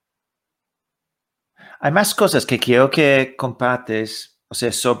 Hay más cosas que quiero que compartes, o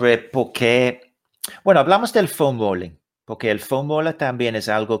sea, sobre por qué. Bueno, hablamos del foam rolling, porque el foam roller también es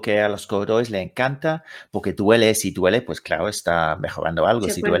algo que a los corredores le encanta, porque duele, si duele, pues claro, está mejorando algo,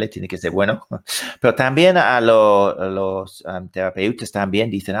 Sí, si bueno. duele, tiene que ser bueno. Pero también a los terapeutas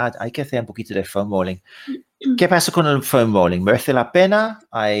también dicen, hay que hacer un poquito de foam rolling. ¿Qué pasa con el foam rolling? ¿Merece la pena?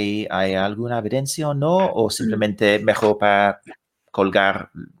 ¿Hay alguna evidencia o no? ¿O simplemente mejor para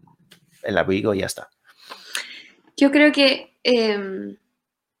colgar el abrigo y ya está? Yo creo que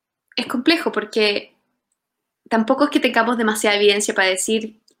es complejo porque tampoco es que tengamos demasiada evidencia para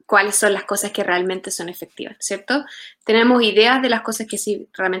decir cuáles son las cosas que realmente son efectivas, ¿cierto? Tenemos ideas de las cosas que sí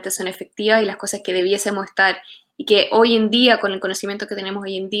realmente son efectivas y las cosas que debiésemos estar y que hoy en día, con el conocimiento que tenemos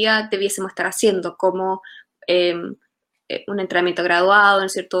hoy en día, debiésemos estar haciendo, como eh, un entrenamiento graduado, un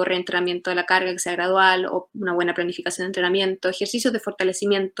cierto reentrenamiento de la carga que sea gradual, o una buena planificación de entrenamiento, ejercicios de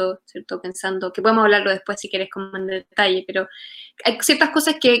fortalecimiento, ¿cierto? Pensando, que podemos hablarlo después si quieres como en detalle, pero hay ciertas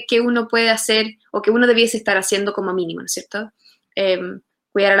cosas que uno puede hacer o que uno debiese estar haciendo como mínimo, ¿no es cierto? Eh,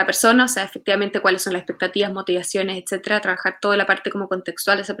 Cuidar a la persona, o sea, efectivamente cuáles son las expectativas, motivaciones, etcétera, trabajar toda la parte como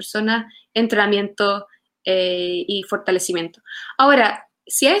contextual de esa persona, entrenamiento y fortalecimiento. Ahora,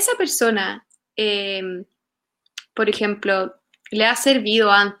 si a esa persona, por ejemplo, le ha servido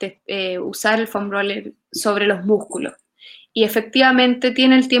antes usar el foam roller sobre los músculos y efectivamente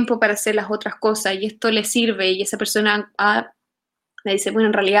tiene el tiempo para hacer las otras cosas y esto le sirve y esa persona me dice, bueno,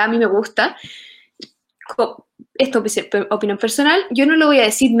 en realidad a mí me gusta, esto es opinión personal, yo no le voy a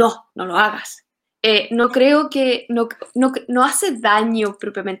decir, no lo hagas. No creo que, no hace daño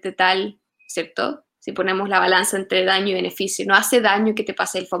propiamente tal, ¿cierto? Si ponemos la balanza entre daño y beneficio, no hace daño que te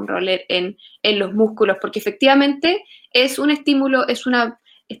pase el foam roller en los músculos, porque efectivamente es un estímulo,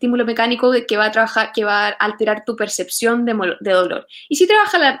 estímulo mecánico que va a trabajar, que va a alterar tu percepción de dolor. Y si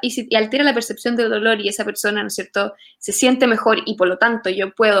y altera la percepción de dolor y esa persona, ¿no es cierto?, se siente mejor y por lo tanto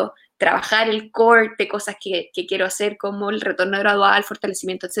yo puedo trabajar el core de cosas que quiero hacer, como el retorno gradual,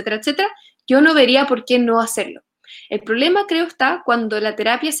 fortalecimiento, etcétera, etcétera, yo no vería por qué no hacerlo. El problema creo está cuando la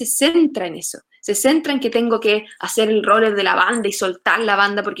terapia se centra en eso, se centra en que tengo que hacer el roller de la banda y soltar la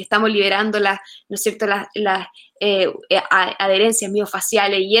banda porque estamos liberando las, ¿no es cierto?, las adherencias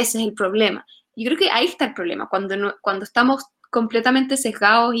miofaciales y ese es el problema. Yo creo que ahí está el problema, cuando estamos completamente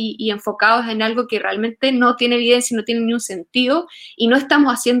sesgados y enfocados en algo que realmente no tiene evidencia, no tiene ni un sentido y no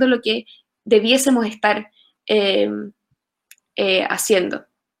estamos haciendo lo que debiésemos estar haciendo.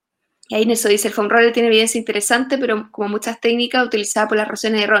 Y ahí en eso dice, el foam roller tiene evidencia interesante, pero como muchas técnicas utilizadas por las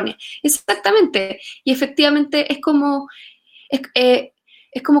razones erróneas. Exactamente. Y efectivamente es como, es,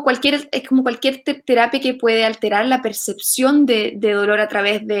 es como cualquier terapia que puede alterar la percepción de dolor a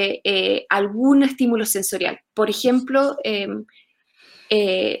través de algún estímulo sensorial. Por ejemplo,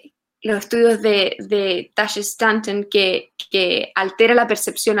 los estudios de Tasha Stanton que altera la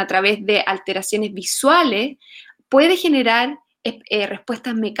percepción a través de alteraciones visuales, puede generar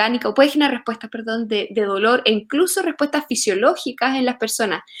respuestas mecánicas, o puede generar respuestas, perdón, de dolor e incluso respuestas fisiológicas en las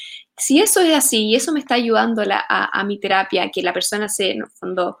personas. Si eso es así y eso me está ayudando a mi terapia, que la persona en el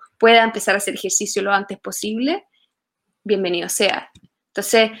fondo pueda empezar a hacer ejercicio lo antes posible, bienvenido sea.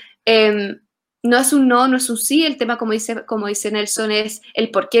 Entonces, no es un no, no es un sí, el tema, como dice Nelson, es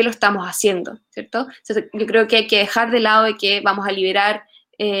el por qué lo estamos haciendo, ¿cierto? Entonces, yo creo que hay que dejar de lado de que vamos a liberar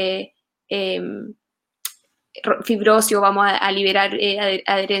fibrosis o vamos a liberar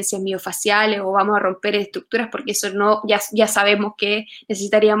adherencias miofaciales o vamos a romper estructuras, porque eso no, ya sabemos que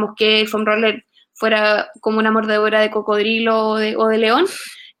necesitaríamos que el foam roller fuera como una mordedura de cocodrilo o de león,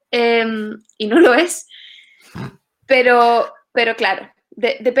 y no lo es. Pero claro,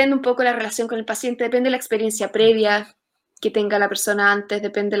 depende un poco de la relación con el paciente, depende de la experiencia previa que tenga la persona antes,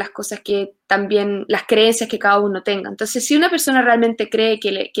 depende de las cosas que también, las creencias que cada uno tenga. Entonces, si una persona realmente cree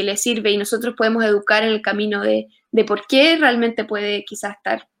que le sirve y nosotros podemos educar en el camino de por qué realmente puede quizás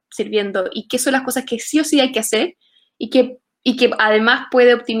estar sirviendo y qué son las cosas que sí o sí hay que hacer y que además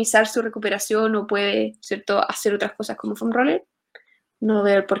puede optimizar su recuperación o puede, ¿cierto?, hacer otras cosas como foam roller, no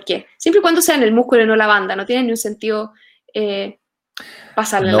veo el por qué. Siempre y cuando sea en el músculo y no la banda, no tiene ni un sentido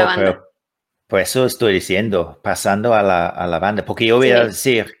pasarle en la banda. Pero por eso estoy diciendo, pasando a la banda, porque yo voy a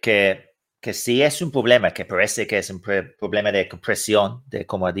decir que sí es un problema, que parece que es un problema de compresión, de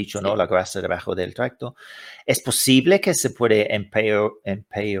como ha dicho, ¿no? La grasa debajo del tracto. ¿Es posible que se puede empeorar?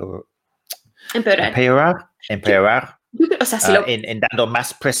 O sea, en dando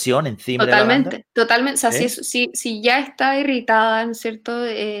más presión encima de la banda. Totalmente. O sea, si ya está irritada, ¿no es cierto?,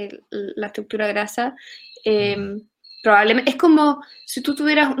 la estructura grasa, probablemente, es como si tú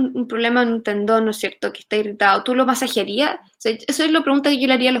tuvieras un problema en un tendón, ¿no es cierto?, que está irritado, ¿tú lo masajearías? O sea, eso es la pregunta que yo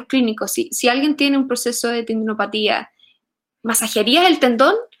le haría a los clínicos. Si alguien tiene un proceso de tendinopatía, ¿masajearías el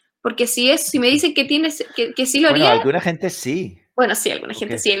tendón? Porque si me dicen que sí lo haría... Bueno, alguna gente sí. Bueno, sí, alguna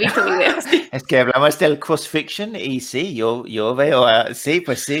gente sí, he visto videos. Es que hablamos del cross-fiction y sí, yo veo,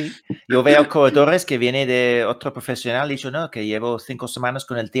 yo veo corredores que vienen de otro profesional y yo no, que llevo 5 semanas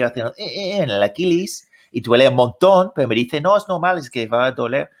con el tío haciendo en el Aquiles y duele un montón, pero me dice, no, es normal, es que va a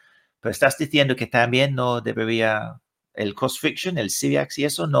doler. Pero estás diciendo que también no debería, el cross-fiction, el Civiax y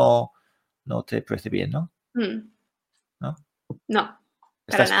eso no te parece bien, ¿no? ¿No? No.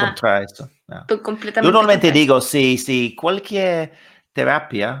 ¿Estás contra esto? No. Estoy completamente Yo normalmente digo, si cualquier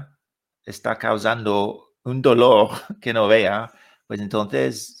terapia está causando un dolor que no vea, pues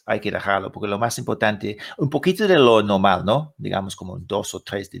entonces hay que dejarlo, porque lo más importante, un poquito de lo normal, ¿no? Digamos como un 2 o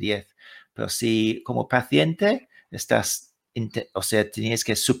 3 de 10. Pero si como paciente estás, o sea, tienes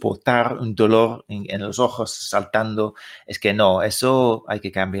que soportar un dolor en los ojos saltando, es que no, eso hay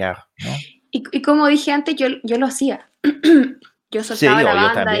que cambiar, ¿no? Y como dije antes, yo lo hacía. Yo soltaba la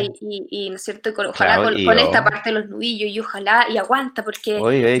banda y ¿no es cierto? Ojalá con esta parte de los nudillos y ojalá, y aguanta porque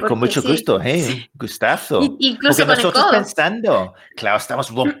con mucho gusto, gustazo. Incluso porque con nosotros el codo. Pensando, claro, estamos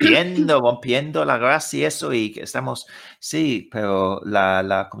rompiendo la grasa y eso, y estamos, sí, pero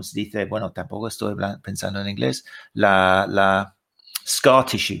 ¿cómo se dice? Bueno, tampoco estoy pensando en inglés, la scar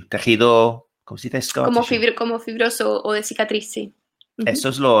tissue, tejido, ¿cómo se dice? Scar tissue. Como fibroso o de cicatriz, sí. Eso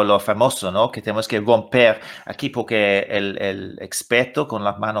es lo famoso, ¿no? Que tenemos que romper aquí porque el experto con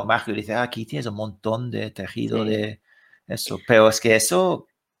las manos mágicas dice, aquí tienes un montón de tejido de eso. Pero es que eso,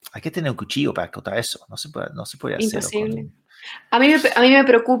 hay que tener un cuchillo para cortar eso. No se puede hacer. Imposible. A mí me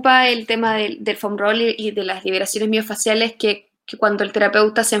preocupa el tema del foam roll y de las liberaciones miofaciales que cuando el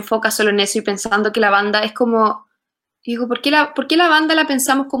terapeuta se enfoca solo en eso y pensando que la banda es como... Digo, ¿por qué la banda la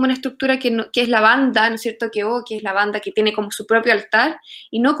pensamos como una estructura que es la banda, ¿no es cierto? Que es la banda que tiene como su propio altar,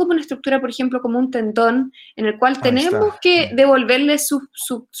 y no como una estructura, por ejemplo, como un tendón, en el cual tenemos que devolverle su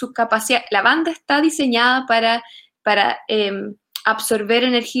capacidad. La banda está diseñada para absorber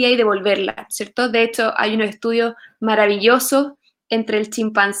energía y devolverla, ¿cierto? De hecho, hay unos estudios maravillosos entre el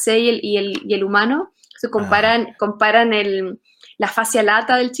chimpancé y el humano. Se comparan la fascia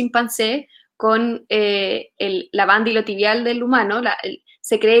lata del chimpancé con la banda iliotibial del humano.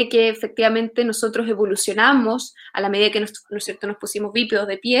 Se cree que efectivamente nosotros evolucionamos a la medida que ¿no es cierto?, nos pusimos bípedos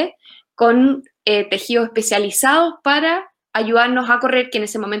de pie, con tejidos especializados para ayudarnos a correr, que en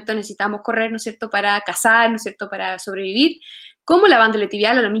ese momento necesitamos correr, ¿no es cierto?, para cazar, ¿no es cierto?, para sobrevivir, como la banda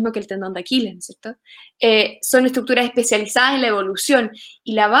iliotibial o lo mismo que el tendón de Aquiles, ¿no es cierto? Son estructuras especializadas en la evolución,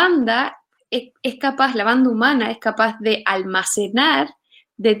 y la banda humana es capaz de almacenar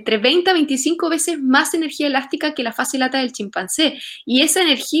de entre 20 a 25 veces más energía elástica que la fase lata del chimpancé. Y esa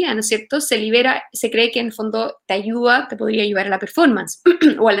energía, ¿no es cierto?, se libera, se cree que en el fondo te ayuda, te podría ayudar a la performance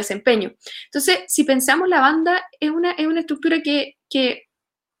o al desempeño. Entonces, si pensamos, la banda es una estructura que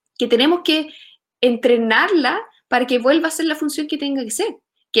tenemos que entrenarla para que vuelva a ser la función que tenga que ser,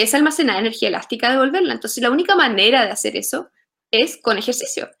 que es almacenar energía elástica, devolverla. Entonces, la única manera de hacer eso es con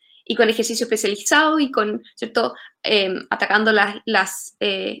ejercicio, y con ejercicio especializado, y con, ¿cierto?, atacando las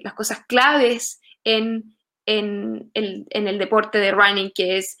cosas claves en el deporte de running,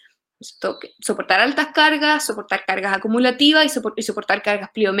 que es, ¿cierto?, soportar altas cargas, soportar cargas acumulativas y soportar cargas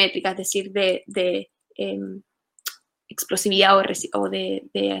pliométricas, es decir, de explosividad o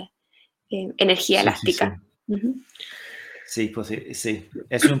de energía elástica. Uh-huh. Sí, pues sí.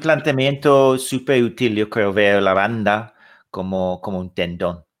 Es un planteamiento súper útil, yo creo, ver la banda como un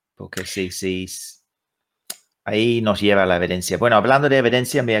tendón, porque sí, ahí nos lleva la evidencia. Bueno, hablando de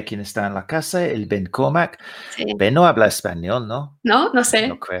evidencia, mira quién está en la casa, el Ben Cormack. Sí. Ben no habla español, ¿no? No sé.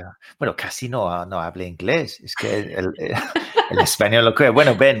 No creo. Bueno, casi no habla inglés. Es que el español lo creo.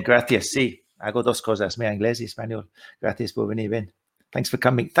 Bueno, Ben, gracias. Sí, hago dos cosas, mira, inglés y español. Gracias por venir, Ben. Thanks for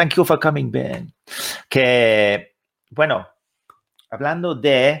coming. Thank you for coming, Ben. Que, bueno, hablando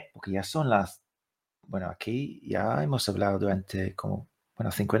porque ya son bueno, aquí ya hemos hablado durante como,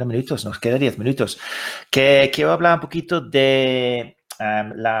 50 minutos, nos queda 10 minutos, que quiero hablar un poquito de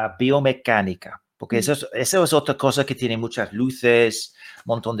la biomecánica, porque eso es otra cosa que tiene muchas luces, un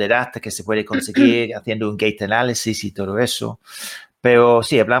montón de data que se puede conseguir haciendo un gait analysis y todo eso. Pero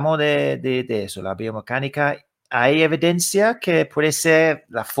sí, hablamos de eso, la biomecánica. ¿Hay evidencia que puede ser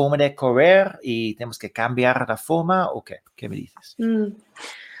la forma de correr y tenemos que cambiar la forma o qué? ¿Qué me dices?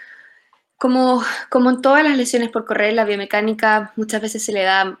 Como en todas las lesiones por correr, la biomecánica muchas veces se le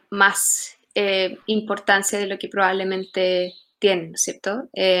da más importancia de lo que probablemente tiene, ¿no es cierto?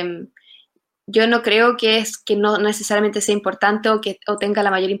 Yo no creo que no necesariamente sea importante o tenga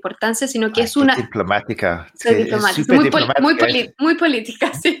la mayor importancia, sino que es una... diplomática. Soy diplomática. Muy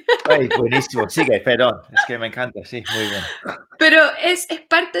política, sí. Ay, buenísimo. Sigue, perdón. Es que me encanta, sí, muy bien. Pero es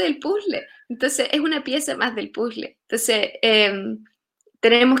parte del puzzle. Entonces, es una pieza más del puzzle. Entonces,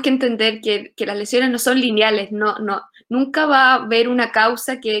 tenemos que entender que las lesiones no son lineales. Nunca va a haber una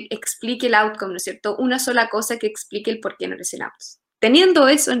causa que explique el outcome, ¿no es cierto? Una sola cosa que explique el por qué no lesionamos. Teniendo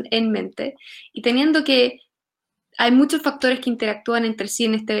eso en mente y teniendo que hay muchos factores que interactúan entre sí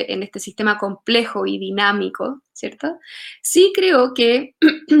en este sistema complejo y dinámico, ¿cierto? Sí creo que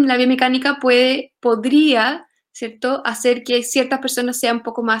la biomecánica podría, ¿cierto?, hacer que ciertas personas sean un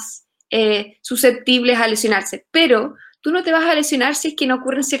poco más susceptibles a lesionarse, pero tú no te vas a lesionar si es que no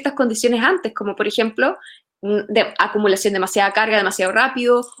ocurren ciertas condiciones antes, como por ejemplo de acumulación de demasiada carga demasiado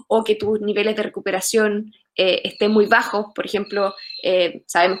rápido, o que tus niveles de recuperación estén muy bajos. Por ejemplo,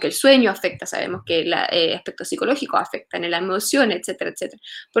 sabemos que el sueño afecta, sabemos que el aspecto psicológico afecta en la emoción, etcétera, etcétera.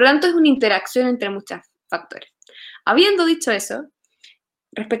 Por lo tanto, es una interacción entre muchos factores. Habiendo dicho eso,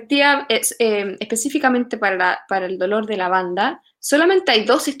 específicamente para el dolor de la banda, solamente hay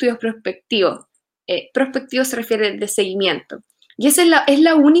 2 estudios prospectivos. Prospectivo se refiere de seguimiento. Y esa es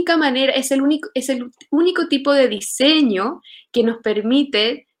la única manera, es el único tipo de diseño que nos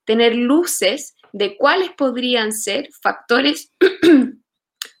permite tener luces de cuáles podrían ser factores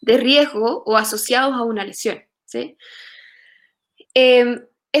de riesgo o asociados a una lesión, ¿sí?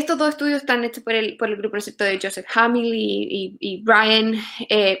 Estos 2 estudios están hechos por el grupo, ¿no es cierto?, de Joseph Hamill y Brian.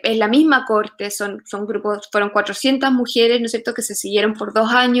 Es la misma corte, fueron 400 mujeres, ¿no es cierto?, que se siguieron por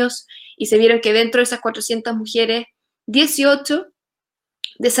 2 años, y se vieron que dentro de esas 400 mujeres, 18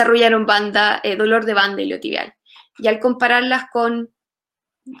 desarrollaron dolor de banda iliotibial. Y al compararlas con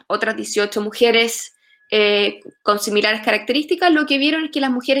otras 18 mujeres con similares características, lo que vieron es que las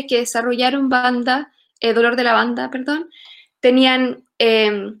mujeres que desarrollaron dolor de la banda,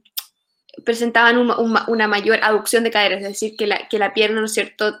 presentaban una mayor aducción de cadera, es decir, que la pierna, ¿no es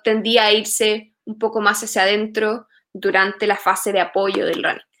cierto?, tendía a irse un poco más hacia adentro durante la fase de apoyo del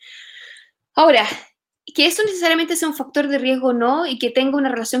running. Ahora, que eso necesariamente sea un factor de riesgo o no, y que tenga una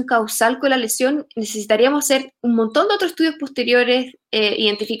relación causal con la lesión, necesitaríamos hacer un montón de otros estudios posteriores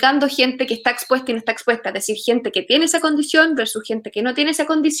identificando gente que está expuesta y no está expuesta, es decir, gente que tiene esa condición versus gente que no tiene esa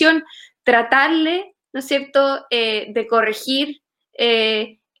condición, tratarle, ¿no es cierto?, de corregir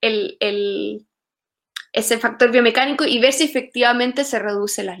ese factor biomecánico y ver si efectivamente se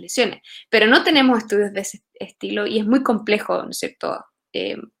reducen las lesiones. Pero no tenemos estudios de ese estilo y es muy complejo, ¿no es cierto?,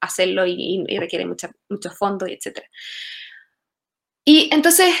 hacerlo y requiere muchos fondos, etc. Y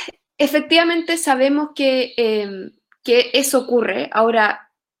entonces, efectivamente sabemos que eso ocurre.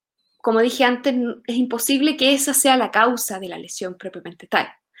 Ahora, como dije antes, es imposible que esa sea la causa de la lesión propiamente tal.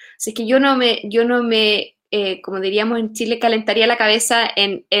 Así que yo no me como diríamos en Chile, calentaría la cabeza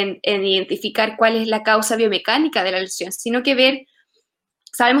en identificar cuál es la causa biomecánica de la lesión, sino que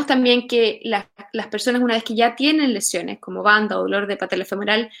sabemos también que las personas una vez que ya tienen lesiones, como banda o dolor de patela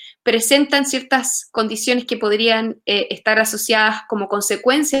femoral, presentan ciertas condiciones que podrían estar asociadas como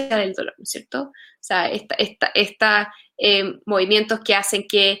consecuencia del dolor, ¿no es cierto? O sea, movimientos que hacen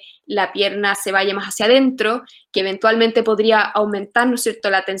que la pierna se vaya más hacia adentro, que eventualmente podría aumentar, ¿no es cierto?,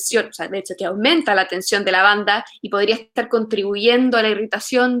 la tensión, o sea, de hecho que aumenta la tensión de la banda y podría estar contribuyendo a la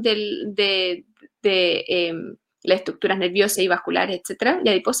irritación de las estructuras nerviosas y vasculares, etcétera, y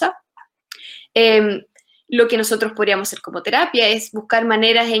adiposa. Lo que nosotros podríamos hacer como terapia es buscar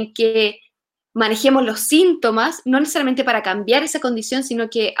maneras en que manejemos los síntomas, no necesariamente para cambiar esa condición, sino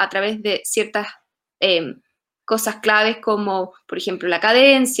que a través de ciertas cosas claves como, por ejemplo, la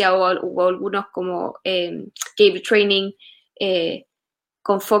cadencia o algunos como cable training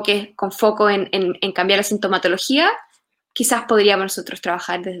con foco en cambiar la sintomatología, quizás podríamos nosotros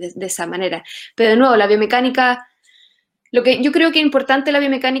trabajar de esa manera. Pero de nuevo, la biomecánica, lo que yo creo que es importante la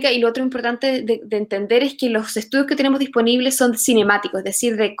biomecánica y lo otro importante de entender es que los estudios que tenemos disponibles son cinemáticos, es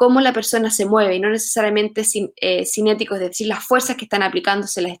decir, de cómo la persona se mueve y no necesariamente cinéticos, es decir, las fuerzas que están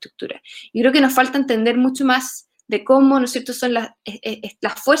aplicándose en las estructuras. Yo creo que nos falta entender mucho más de cómo, ¿no es cierto?, son las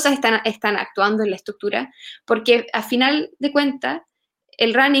fuerzas están actuando en la estructura, porque a final de cuentas,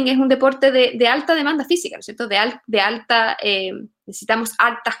 el running es un deporte de alta demanda física, ¿no es cierto?, necesitamos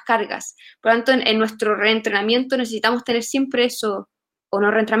altas cargas. Por lo tanto, en nuestro reentrenamiento necesitamos tener siempre eso, o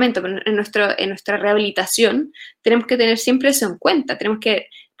no reentrenamiento, pero en nuestra rehabilitación tenemos que tener siempre eso en cuenta. Tenemos que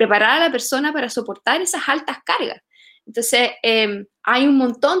preparar a la persona para soportar esas altas cargas. Entonces, hay un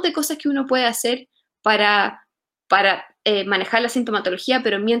montón de cosas que uno puede hacer para manejar la sintomatología,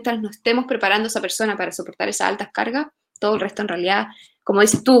 pero mientras no estemos preparando a esa persona para soportar esas altas cargas, todo el resto en realidad, como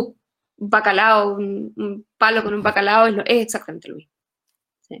dices tú, bacalao, un palo con un bacalao es exactamente lo mismo.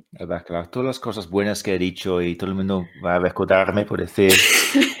 Sí. El bacalao, todas las cosas buenas que he dicho y todo el mundo va a recordarme por decir,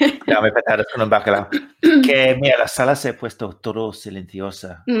 dame patatas con un bacalao. Que mira, la sala se ha puesto todo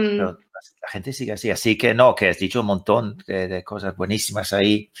silenciosa, pero la gente sigue así que no, que has dicho un montón de cosas buenísimas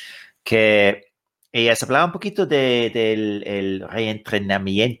ahí, y has hablado un poquito del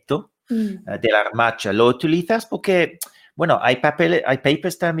reentrenamiento de la marcha. ¿Lo utilizas? Porque, bueno, hay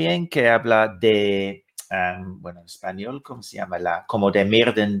papers también que habla de, bueno, en español, ¿cómo se llama? Como de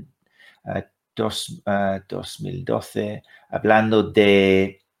Mirden 2012, hablando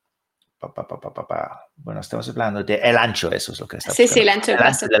de... Bueno, estamos hablando de el ancho, eso es lo que está buscando. Sí, el ancho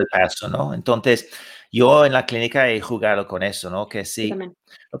del paso, ¿no? Entonces, yo en la clínica he jugado con eso, ¿no? Que sí.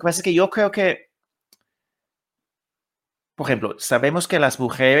 Lo que pasa es que yo creo que, por ejemplo, sabemos que las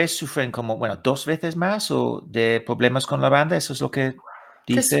mujeres sufren como, bueno, 2 veces más o de problemas con la banda, eso es lo que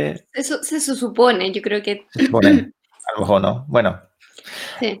dice. Eso se supone, yo creo que... Se supone, a lo mejor no, bueno.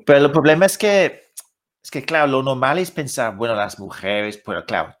 Sí. Pero el problema es que, claro, lo normal es pensar, bueno, las mujeres, pero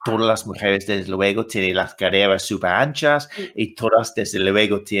claro, todas las mujeres desde luego tienen las caderas súper anchas y todas desde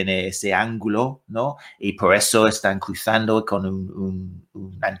luego tienen ese ángulo, ¿no? Y por eso están cruzando con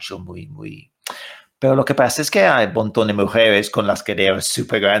un ancho muy, muy... Pero lo que pasa es que hay un montón de mujeres con las caderas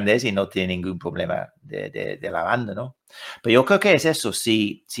súper grandes y no tienen ningún problema de la banda, ¿no? Pero yo creo que es eso,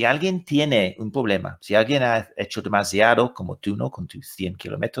 si alguien tiene un problema, si alguien ha hecho demasiado, como tú, ¿no? Con tus 100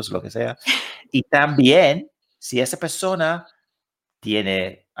 kilómetros, lo que sea, y también si esa persona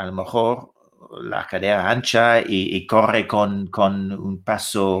tiene a lo mejor la cadera ancha y corre con un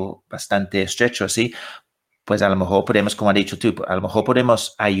paso bastante estrecho así, pues a lo mejor podemos, como has dicho tú, a lo mejor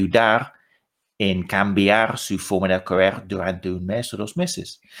podemos ayudar en cambiar su forma de correr durante 1 mes o 2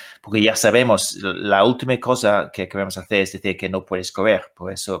 meses. Porque ya sabemos, la última cosa que queremos hacer es decir que no puedes correr,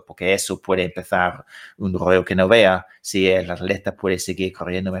 porque eso puede empezar un rollo que no vea si el atleta puede seguir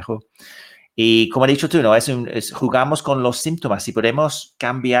corriendo mejor. Y como he dicho tú, ¿no? Jugamos con los síntomas. Si podemos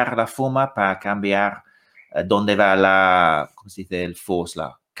cambiar la forma para cambiar dónde va ¿cómo se dice? El force,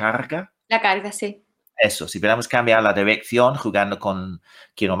 la carga. La carga, sí. Eso, si podemos cambiar la dirección jugando con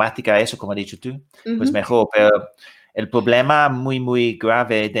kinematica, eso, como has dicho tú, pues mejor. Pero el problema muy, muy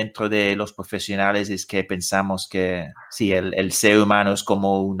grave dentro de los profesionales es que pensamos que sí, el ser humano es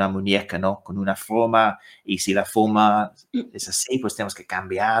como una muñeca, ¿no? Con una forma, y si la forma es así, pues tenemos que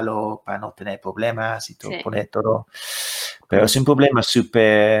cambiarlo para no tener problemas y todo, poner todo. Pero es un problema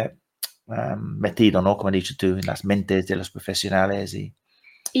súper metido, ¿no? Como has dicho tú, en las mentes de los profesionales y...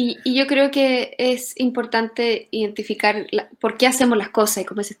 Y yo creo que es importante identificar por qué hacemos las cosas, y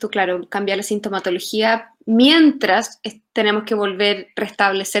como dices tú, claro, cambiar la sintomatología mientras tenemos que volver,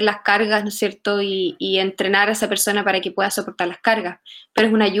 restablecer las cargas, ¿no es cierto? Y entrenar a esa persona para que pueda soportar las cargas. Pero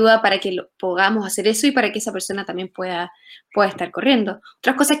es una ayuda para que podamos hacer eso y para que esa persona también pueda estar corriendo.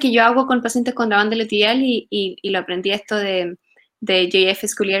 Otras cosas que yo hago con pacientes con la banda luteal, y lo aprendí esto de JF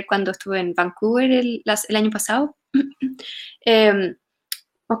Sculier cuando estuve en Vancouver el año pasado.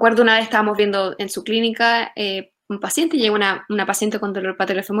 Me acuerdo una vez estábamos viendo en su clínica un paciente, llega una paciente con dolor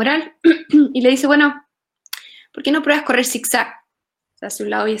patelofemoral y le dice, bueno, ¿por qué no pruebas correr zigzag? O sea, hacia un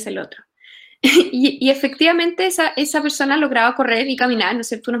lado y hacia el otro. Y efectivamente esa persona lograba correr y caminar, ¿no es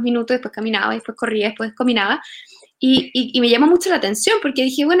cierto? Unos minutos, después caminaba, después corría, después caminaba. Y me llamó mucho la atención porque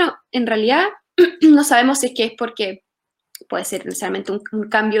dije, bueno, en realidad no sabemos si es que es porque puede ser necesariamente un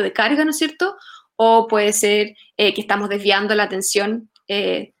cambio de carga, ¿no es cierto? O puede ser que estamos desviando la atención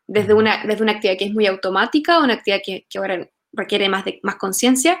desde una actividad que es muy automática a una actividad que ahora requiere más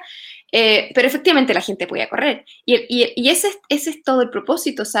conciencia, pero efectivamente la gente podía correr. Y ese es todo el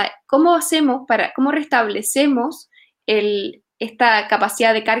propósito, o sea, ¿cómo restablecemos esta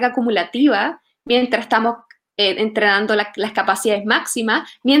capacidad de carga acumulativa mientras estamos entrenando las capacidades máximas,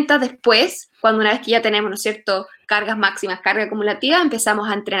 mientras después, cuando una vez que ya tenemos, ¿no es cierto?, cargas máximas, carga acumulativa, empezamos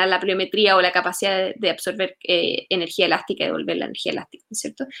a entrenar la pliometría o la capacidad de absorber energía elástica y devolver la energía elástica, ¿no es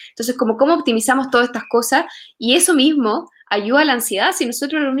cierto? Entonces, ¿cómo optimizamos todas estas cosas? Y eso mismo ayuda a la ansiedad si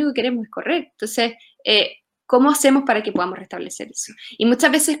nosotros lo único que queremos es correr. Entonces, ¿cómo hacemos para que podamos restablecer eso? Y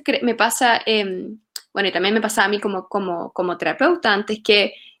muchas veces me pasa, bueno, y también me pasa a mí como terapeuta antes,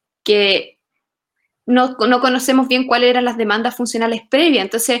 que no conocemos bien cuáles eran las demandas funcionales previas.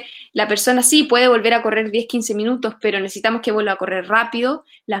 Entonces, la persona sí puede volver a correr 10, 15 minutos, pero necesitamos que vuelva a correr rápido,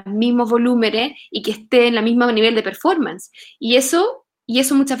 los mismos volúmenes y que esté en el mismo nivel de performance. Y eso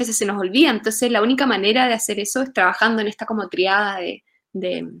muchas veces se nos olvida. Entonces, la única manera de hacer eso es trabajando en esta como triada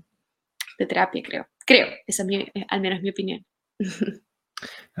de terapia, creo. Esa es al menos mi opinión.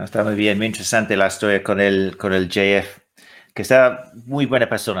 Está muy bien, muy interesante la historia con el JF. Que está muy buena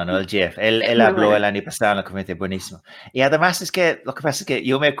persona, ¿no? El Jeff. Él habló bueno. El año pasado en la comité, buenísimo. Y además es que lo que pasa es que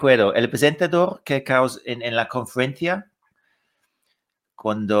yo me acuerdo, el presentador que causó en la conferencia,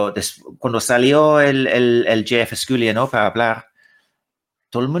 cuando salió el Jeff Sculier, ¿no? Para hablar,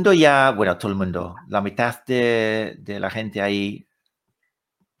 todo el mundo la mitad de la gente ahí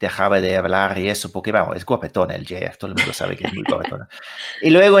dejaba de hablar y eso, porque vamos, es guapetón el JF, todo el mundo sabe que es muy guapetón.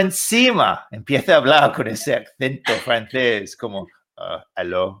 Y luego encima empieza a hablar con ese acento francés, como,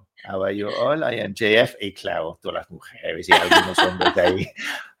 hello, how are you all? I am JF. Y claro, todas las mujeres y algunos hombres de ahí,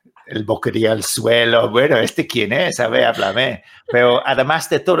 el boquería al suelo, bueno, ¿este quién es? A ver, háblame. Pero además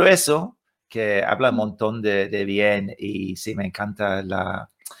de todo eso, que habla un montón de bien y sí, me encanta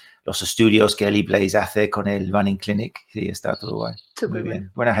los estudios que Ellie Blaze hace con el Running Clinic. Sí, está todo guay. Muy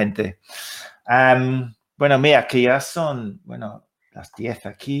bien. Buena gente. Bueno, mira, que ya son, las 10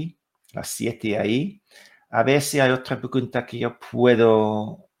 aquí, las 7 ahí. A ver si hay otra pregunta que yo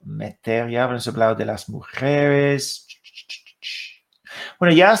puedo meter. Ya hemos hablado de las mujeres.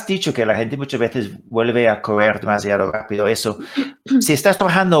 Bueno, ya has dicho que la gente muchas veces vuelve a correr demasiado rápido. Eso, si estás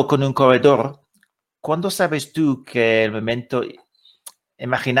trabajando con un corredor, ¿cuándo sabes tú que el momento...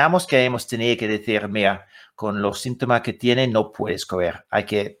 Imaginamos que hemos tenido que decir, mira, con los síntomas que tiene no puedes correr, hay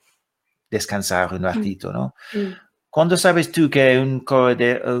que descansar un ratito, ¿no? ¿Cuándo sabes tú que un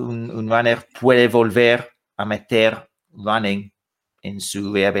runner puede volver a meter running en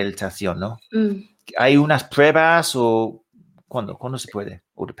su rehabilitación, ¿no? ¿Hay unas pruebas o cuándo se puede?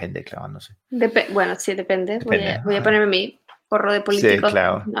 O depende, claro, no sé. Bueno, sí, depende. Voy a ponerme mi gorro de político. Sí,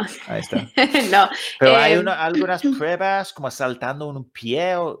 claro. No. Ahí está. No. Pero hay algunas pruebas como saltando en un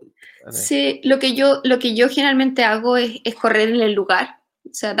pie. Sí, lo que yo generalmente hago es correr en el lugar,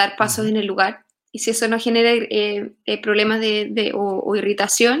 o sea, dar pasos en el lugar. Y si eso no genera problemas o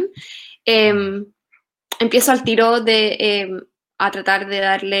irritación, empiezo al tiro a tratar de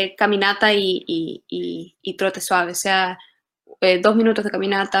darle caminata y trote suave, o sea, 2 minutos de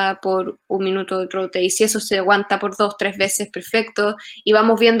caminata por 1 minuto de trote, y si eso se aguanta por 2, 3 veces, perfecto, y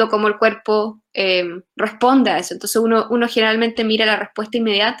vamos viendo cómo el cuerpo responde a eso. Entonces uno generalmente mira la respuesta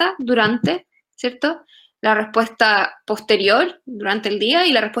inmediata durante, ¿cierto? La respuesta posterior durante el día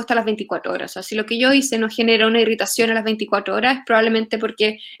y la respuesta a las 24 horas. O sea, si lo que yo hice no genera una irritación a las 24 horas, es probablemente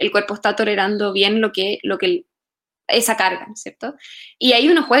porque el cuerpo está tolerando bien esa carga, ¿cierto? Y ahí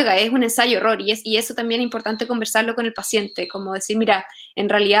uno juega, es un ensayo-error, y eso también es importante conversarlo con el paciente, como decir, mira, en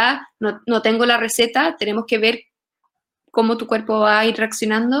realidad no tengo la receta, tenemos que ver cómo tu cuerpo va a ir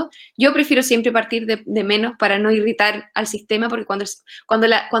reaccionando. Yo prefiero siempre partir de menos para no irritar al sistema, porque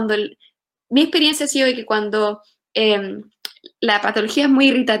mi experiencia ha sido de que cuando la patología es muy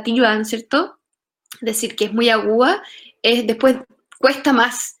irritativa, ¿no es cierto? Es decir, que es muy aguda, después cuesta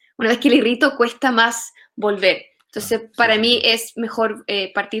más, una vez que le irrito, cuesta más volver. Entonces, para mí es mejor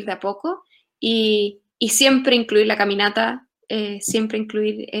partir de a poco y siempre incluir la caminata, siempre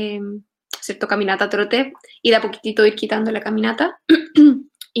incluir, ¿cierto? Caminata, trote, y de a poquitito ir quitando la caminata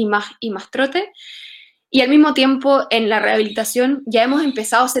y más trote. Y al mismo tiempo, en la rehabilitación ya hemos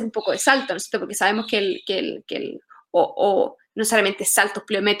empezado a hacer un poco de salto, ¿no es cierto? Porque sabemos no solamente saltos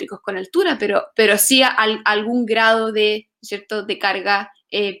pliométricos con altura, pero sí algún grado de, ¿cierto? De carga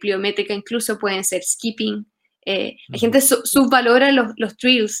pliométrica, incluso pueden ser skipping. La gente subvalora los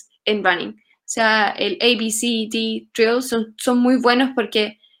drills en running. O sea, el ABCD drills son muy buenos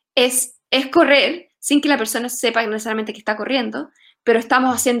porque es correr sin que la persona sepa necesariamente que está corriendo, pero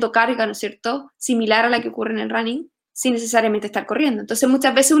estamos haciendo carga, ¿no es cierto?, similar a la que ocurre en el running, sin necesariamente estar corriendo. Entonces,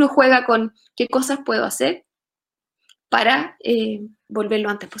 muchas veces uno juega con qué cosas puedo hacer para volver lo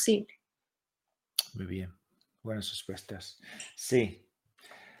antes posible. Muy bien, buenas respuestas. Sí,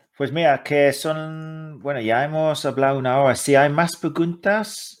 pues mira, que son, bueno, ya hemos hablado una hora. Si hay más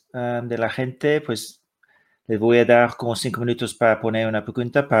preguntas de la gente, pues les voy a dar como 5 minutos para poner una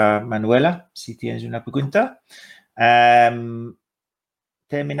pregunta para Manuela, si tienes una pregunta.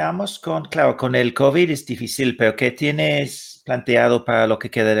 Terminamos claro, con el COVID es difícil, pero ¿qué tienes planteado para lo que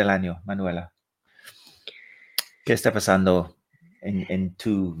queda del año, Manuela? ¿Qué está pasando en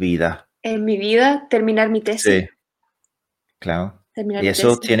tu vida? En mi vida, terminar mi tesis. Sí, claro. Terminar ¿Y mi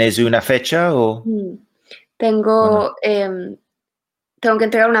eso tesis. tienes una fecha o...? Tengo que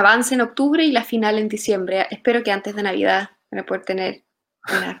entregar un avance en octubre y la final en diciembre. Espero que antes de Navidad para poder tener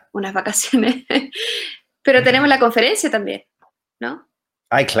unas vacaciones. Pero tenemos la conferencia también, ¿no?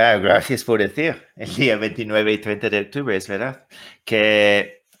 Ay, claro, gracias por decir. El día 29 y 30 de octubre, es verdad.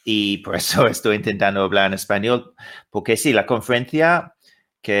 Y por eso estoy intentando hablar en español, porque sí, la conferencia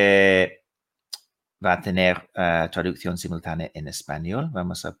que va a tener traducción simultánea en español.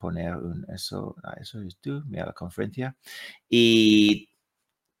 Vamos a poner eso es tú, mira la conferencia. Y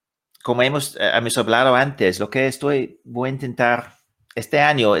como hemos hablado antes, lo que voy a intentar este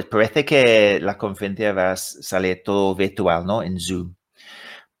año, parece que la conferencia va a salir todo virtual, ¿no? En Zoom.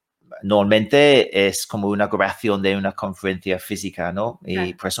 Normalmente es como una grabación de una conferencia física, ¿no?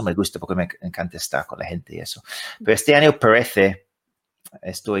 Y por eso me gusta, porque me encanta estar con la gente y eso. Pero este año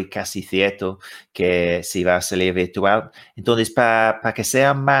estoy casi cierto que sí va a salir virtual. Entonces, para que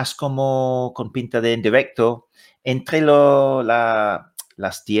sea más como con pinta de en directo, entre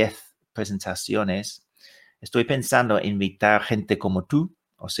las 10 presentaciones, estoy pensando en invitar gente como tú,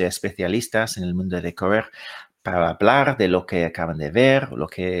 o sea, especialistas en el mundo de correr, para hablar de lo que acaban de ver, lo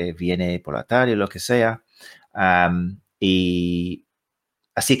que viene por la tarde, lo que sea. Y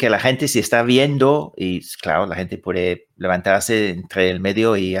así que la gente si está viendo, y claro, la gente puede levantarse entre el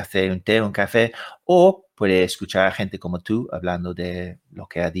medio y hacer un té, un café, o puede escuchar a gente como tú hablando de lo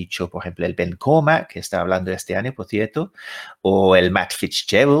que ha dicho, por ejemplo, el Ben Coma, que está hablando este año, por cierto, o el Matt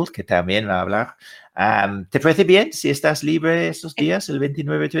Fitzgerald, que también va a hablar. ¿Te parece bien si estás libre esos días, el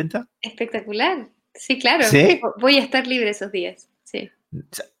 29 y 30? Espectacular. Sí, claro. ¿Sí? Voy a estar libre esos días. Sí.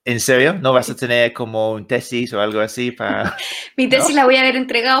 ¿En serio? ¿No vas a tener como un tesis o algo así para...? Mi tesis ¿No? la voy a haber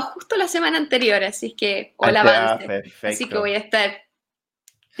entregado justo la semana anterior, así que, o el avance. Perfecto. Así que voy a estar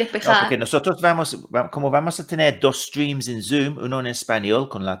No, despejada. porque nosotros como vamos a tener 2 streams en Zoom, uno en español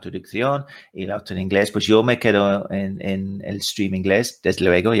con la traducción y el otro en inglés, pues yo me quedo en el stream inglés, desde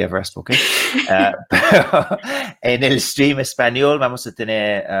luego, ya verás por qué. Pero en el stream español vamos a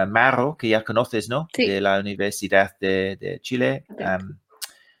tener Maro, que ya conoces, ¿no? Sí. De la Universidad de Chile.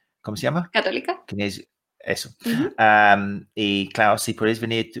 ¿Cómo se llama? ¿Católica? Eso. Y claro, si podéis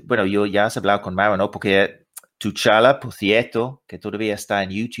venir, bueno, yo ya has hablado con Maro, ¿no? Porque tu charla, por cierto, que todavía está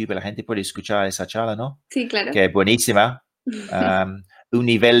en YouTube, la gente puede escuchar esa charla, ¿no? Sí, claro. Que es buenísima. Un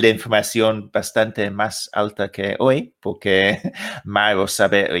nivel de información bastante más alta que hoy, porque Maro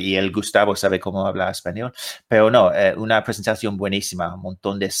sabe y el Gustavo sabe cómo hablar español. Pero no, una presentación buenísima, un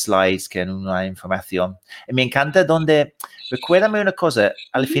montón de slides que dan una información. Y me encanta recuérdame una cosa,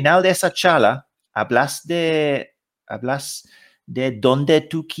 al final de esa charla, hablas de dónde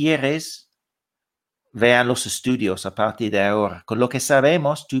tú quieres vean los estudios a partir de ahora. Con lo que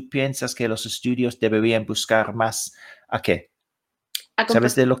sabemos, tú piensas que los estudios deberían buscar más ¿a qué?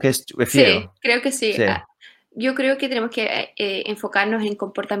 ¿Sabes de lo que refiero? Sí, creo que sí. Sí. Yo creo que tenemos que enfocarnos en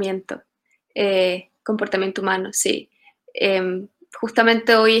comportamiento humano, sí.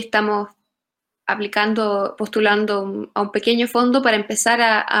 Justamente hoy estamos postulando a un pequeño fondo para empezar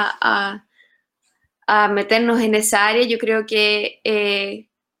a meternos en esa área. Yo creo que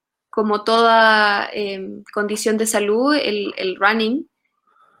como toda condición de salud, el running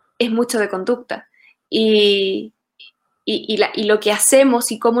es mucho de conducta. Y lo que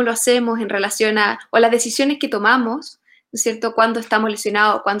hacemos y cómo lo hacemos en relación o las decisiones que tomamos, ¿no es cierto? Cuando estamos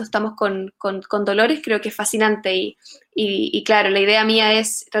lesionados, cuando estamos con dolores, creo que es fascinante. Y claro, la idea mía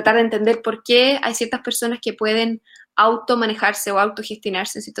es tratar de entender por qué hay ciertas personas que pueden automanejarse o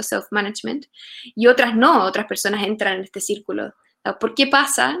autogestionarse en cierto self-management y otras no, otras personas entran en este círculo. ¿Por qué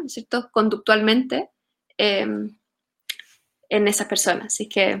pasa, ¿no es cierto?, conductualmente en esas personas? Así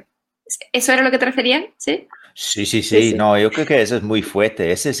que, ¿eso era lo que te referían? ¿Sí? Sí. No, yo creo que eso es muy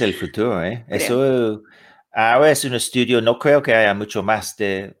fuerte. Ese es el futuro, ¿eh? Creo. Eso ahora es un estudio, no creo que haya mucho más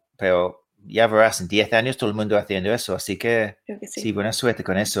pero ya verás, en 10 años todo el mundo haciendo eso. Así que, Creo que sí. sí, buena suerte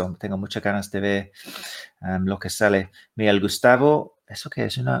con eso. Tengo muchas ganas de ver lo que sale. Mira, el Gustavo, ¿eso qué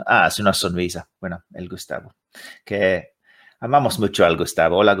es? Es una sonrisa. Bueno, el Gustavo, que amamos mucho al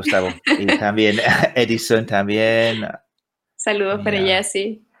Gustavo. Hola, Gustavo. Y también Edison también. Saludos para allá,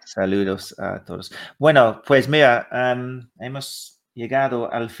 sí. Saludos a todos. Bueno, pues mira, hemos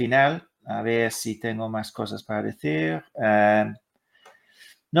llegado al final. A ver si tengo más cosas para decir.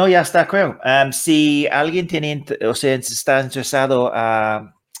 No, ya está, creo. Si alguien está interesado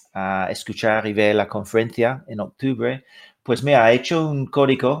a escuchar y ver la conferencia en octubre, pues mira, he hecho un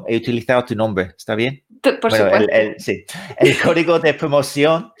código, he utilizado tu nombre, ¿está bien? Por supuesto. Sí, el código de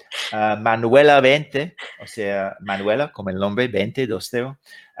promoción Manuela 20, o sea, Manuela como el nombre 2020,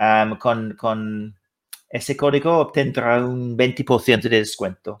 con ese código obtendrá un 20% de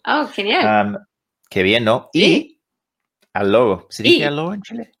descuento. Oh, genial. Qué bien, ¿no? Sí. Y aló, ¿se dice aló en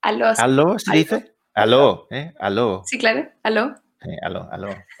Chile? Aló. ¿Aló se dice? Aló, aló. Sí, claro, aló. Aló.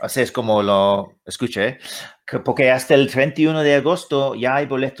 O sea, es como lo escuché, porque hasta el 31 de agosto ya hay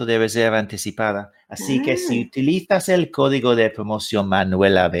boleto de reserva anticipada. Así que si utilizas el código de promoción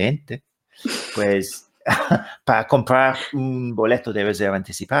Manuela 20, pues para comprar un boleto de reserva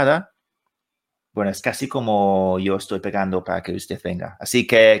anticipada, bueno, es casi como yo estoy pagando para que usted venga. Así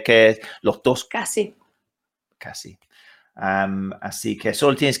que los dos. Casi. Así que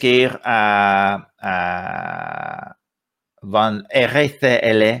solo tienes que ir a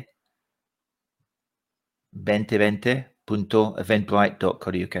RCL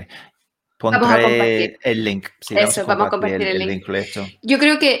 2020.eventbrite.co.uk. Pondré el link. Sí, vamos a compartir el link. Yo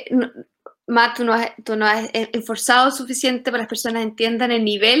creo que, Matt, tú no has esforzado suficiente para que las personas entiendan el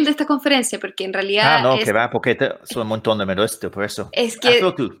nivel de esta conferencia, porque en realidad... que va, porque son un montón de menos por eso. Es que...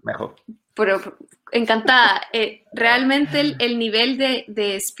 Hazlo tú, mejor. Pero encantada. Realmente el nivel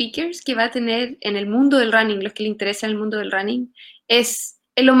de speakers que va a tener en el mundo del running, los que le interesan el mundo del running, es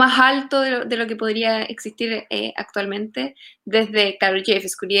lo más alto de lo que podría existir actualmente, desde, claro, Jeff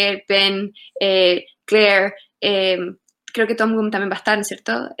Scurrier, Ben, Claire, creo que Tom Goom también va a estar,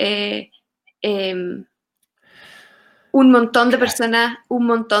 ¿cierto? Un montón de personas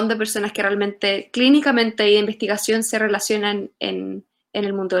que realmente clínicamente y de investigación se relacionan en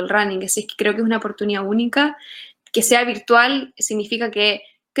el mundo del running, así que creo que es una oportunidad única. Que sea virtual significa que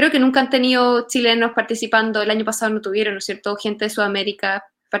creo que nunca han tenido chilenos participando, el año pasado no tuvieron, ¿no es cierto?, gente de Sudamérica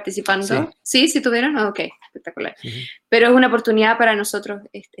participando. ¿Sí tuvieron? Ok, espectacular. Sí. Pero es una oportunidad para nosotros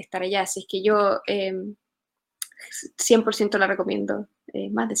estar allá, así es que yo 100% la recomiendo,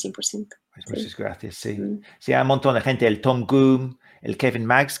 más de 100%. Pues muchas gracias, sí. Sí, hay un montón de gente, el Tom Goom, el Kevin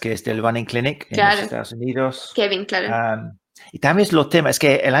Maggs, que es del Running Clinic en los Estados Unidos. Kevin, claro. Y también los temas, es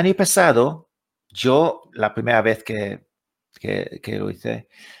que el año pasado, yo, la primera vez que lo hice,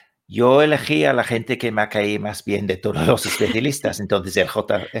 yo elegí a la gente que me caía más bien de todos los especialistas. Entonces, el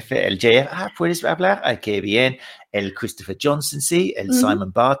JF, el JF, ¿puedes hablar? Qué bien. El Christopher Johnson, sí. El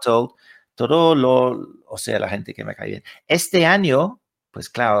Simon Bartold. O sea, la gente que me cae bien. Este año, pues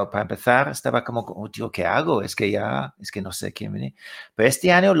claro, para empezar, estaba como, oh, tío, ¿qué hago? Es que no sé quién viene. Pero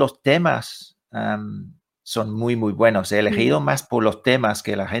este año los temas son muy, muy buenos. He elegido más por los temas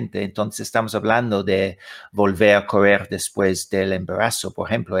que la gente. Entonces estamos hablando de volver a correr después del embarazo. Por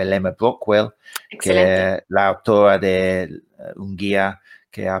ejemplo, el Emma Brockwell, que es la autora de un guía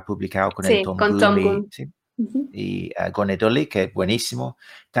que ha publicado con el Tom Goom. Y Gonedoli, que es buenísimo.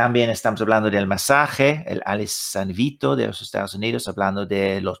 También estamos hablando del masaje, el Alice Sanvito de los Estados Unidos, hablando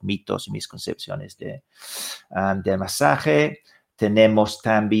de los mitos y misconcepciones del masaje. Tenemos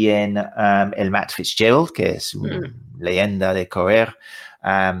también el Matt Fitzgerald, que es una leyenda de correr.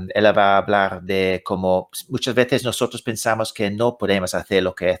 Él va a hablar de cómo muchas veces nosotros pensamos que no podemos hacer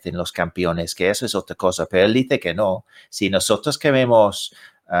lo que hacen los campeones, que eso es otra cosa, pero él dice que no. Si nosotros queremos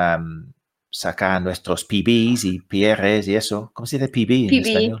sacar nuestros PBs y PRs y eso. ¿Cómo se dice PB en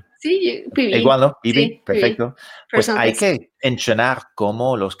español? Sí, PB. Igual, ¿no? PB, Sí, perfecto. Pues Personal hay best. que entrenar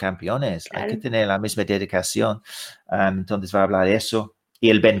como los campeones, Claro. hay que tener la misma dedicación. Entonces va a hablar de eso. Y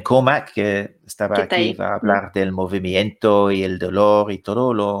el Ben Comac, que estaba Que está aquí, ahí. va a hablar del movimiento y el dolor y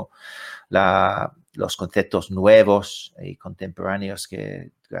todo los conceptos nuevos y contemporáneos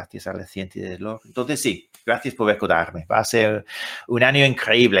que gracias a la ciencia del dolor. Entonces sí, gracias por recordarme. Va a ser un año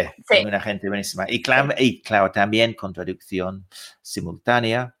increíble con una gente buenísima. Y claro, también con traducción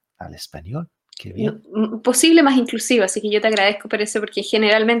simultánea al español. Qué bien. Posible más inclusivo, así que yo te agradezco por eso, porque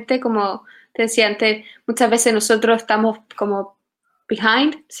generalmente, como te decía antes, muchas veces nosotros estamos como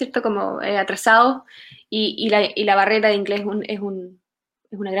behind, ¿cierto? Como atrasados, y la barrera de inglés es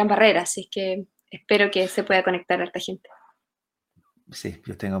una gran barrera, así que espero que se pueda conectar a esta gente. Sí,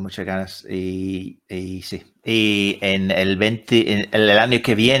 yo tengo muchas ganas y sí. Y en en el año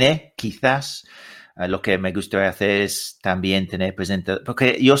que viene, quizás lo que me gustaría hacer es también tener presentadores,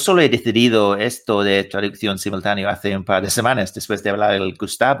 porque yo solo he decidido esto de traducción simultánea hace un par de semanas, después de hablar con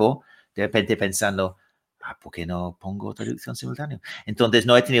Gustavo, de repente pensando, ¿por qué no pongo traducción simultánea? Entonces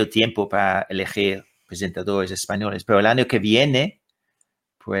no he tenido tiempo para elegir presentadores españoles, pero el año que viene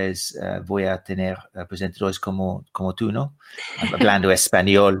pues voy a tener presentadores como tú, ¿no? Hablando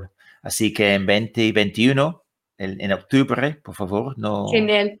español. Así que en 2021, en octubre, por favor, no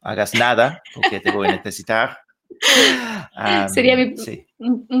Genial. hagas nada porque te voy a necesitar. Sería Sí.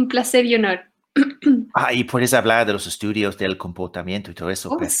 un placer y honor. Y puedes hablar de los estudios del comportamiento y todo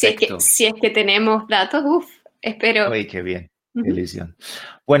eso. Perfecto. Si es que tenemos datos, espero. Uy, qué bien. Qué ilusión.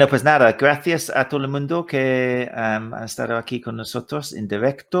 Bueno, pues nada, gracias a todo el mundo que ha estado aquí con nosotros en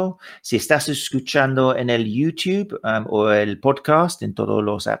directo. Si estás escuchando en el YouTube o el podcast, en todos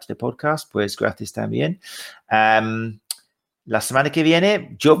los apps de podcast, pues gracias también. La semana que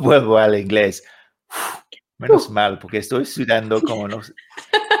viene yo vuelvo al inglés. Menos mal, porque estoy sudando como no sé.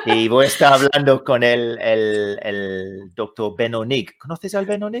 Y voy a estar hablando con el doctor Ben O'Neill. ¿Conoces al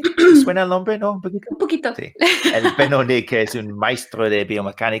Ben O'Neill? ¿Te suena el nombre, no? Un poquito. Un poquito. Sí. El Ben O'Neill, que es un maestro de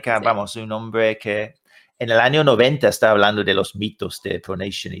biomecánica, Sí. vamos, un hombre que en el año 90 está hablando de los mitos de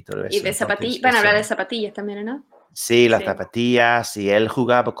pronation y todo eso. Y de zapatillas, van a hablar de zapatillas también, ¿no? Sí, las zapatillas, y él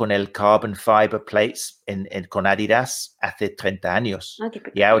jugaba con el carbon fiber plates con Adidas hace 30 años.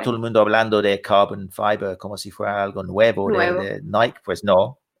 Y ahora todo el mundo hablando de carbon fiber como si fuera algo nuevo. De Nike, pues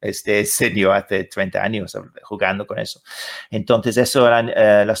no. Este señor hace 30 años jugando con eso. Entonces eso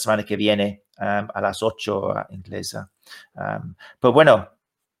era la semana que viene a las 8 inglesa. Pues bueno,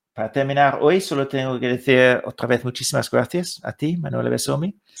 para terminar hoy solo tengo que decir otra vez muchísimas gracias a ti, Manuela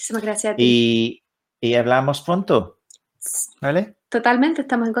Besomi. Muchísimas gracias a ti. Y hablamos pronto, ¿vale? Totalmente,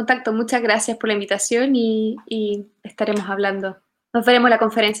 estamos en contacto. Muchas gracias por la invitación y estaremos hablando. Nos veremos en la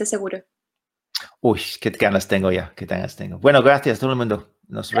conferencia seguro. Uy, qué ganas tengo ya, qué ganas tengo. Bueno, gracias a todo el mundo.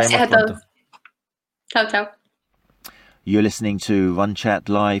 Nos vemos pronto. Chao, chao. You're listening to Run Chat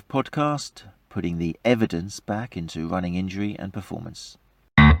Live podcast, putting the evidence back into running injury and performance.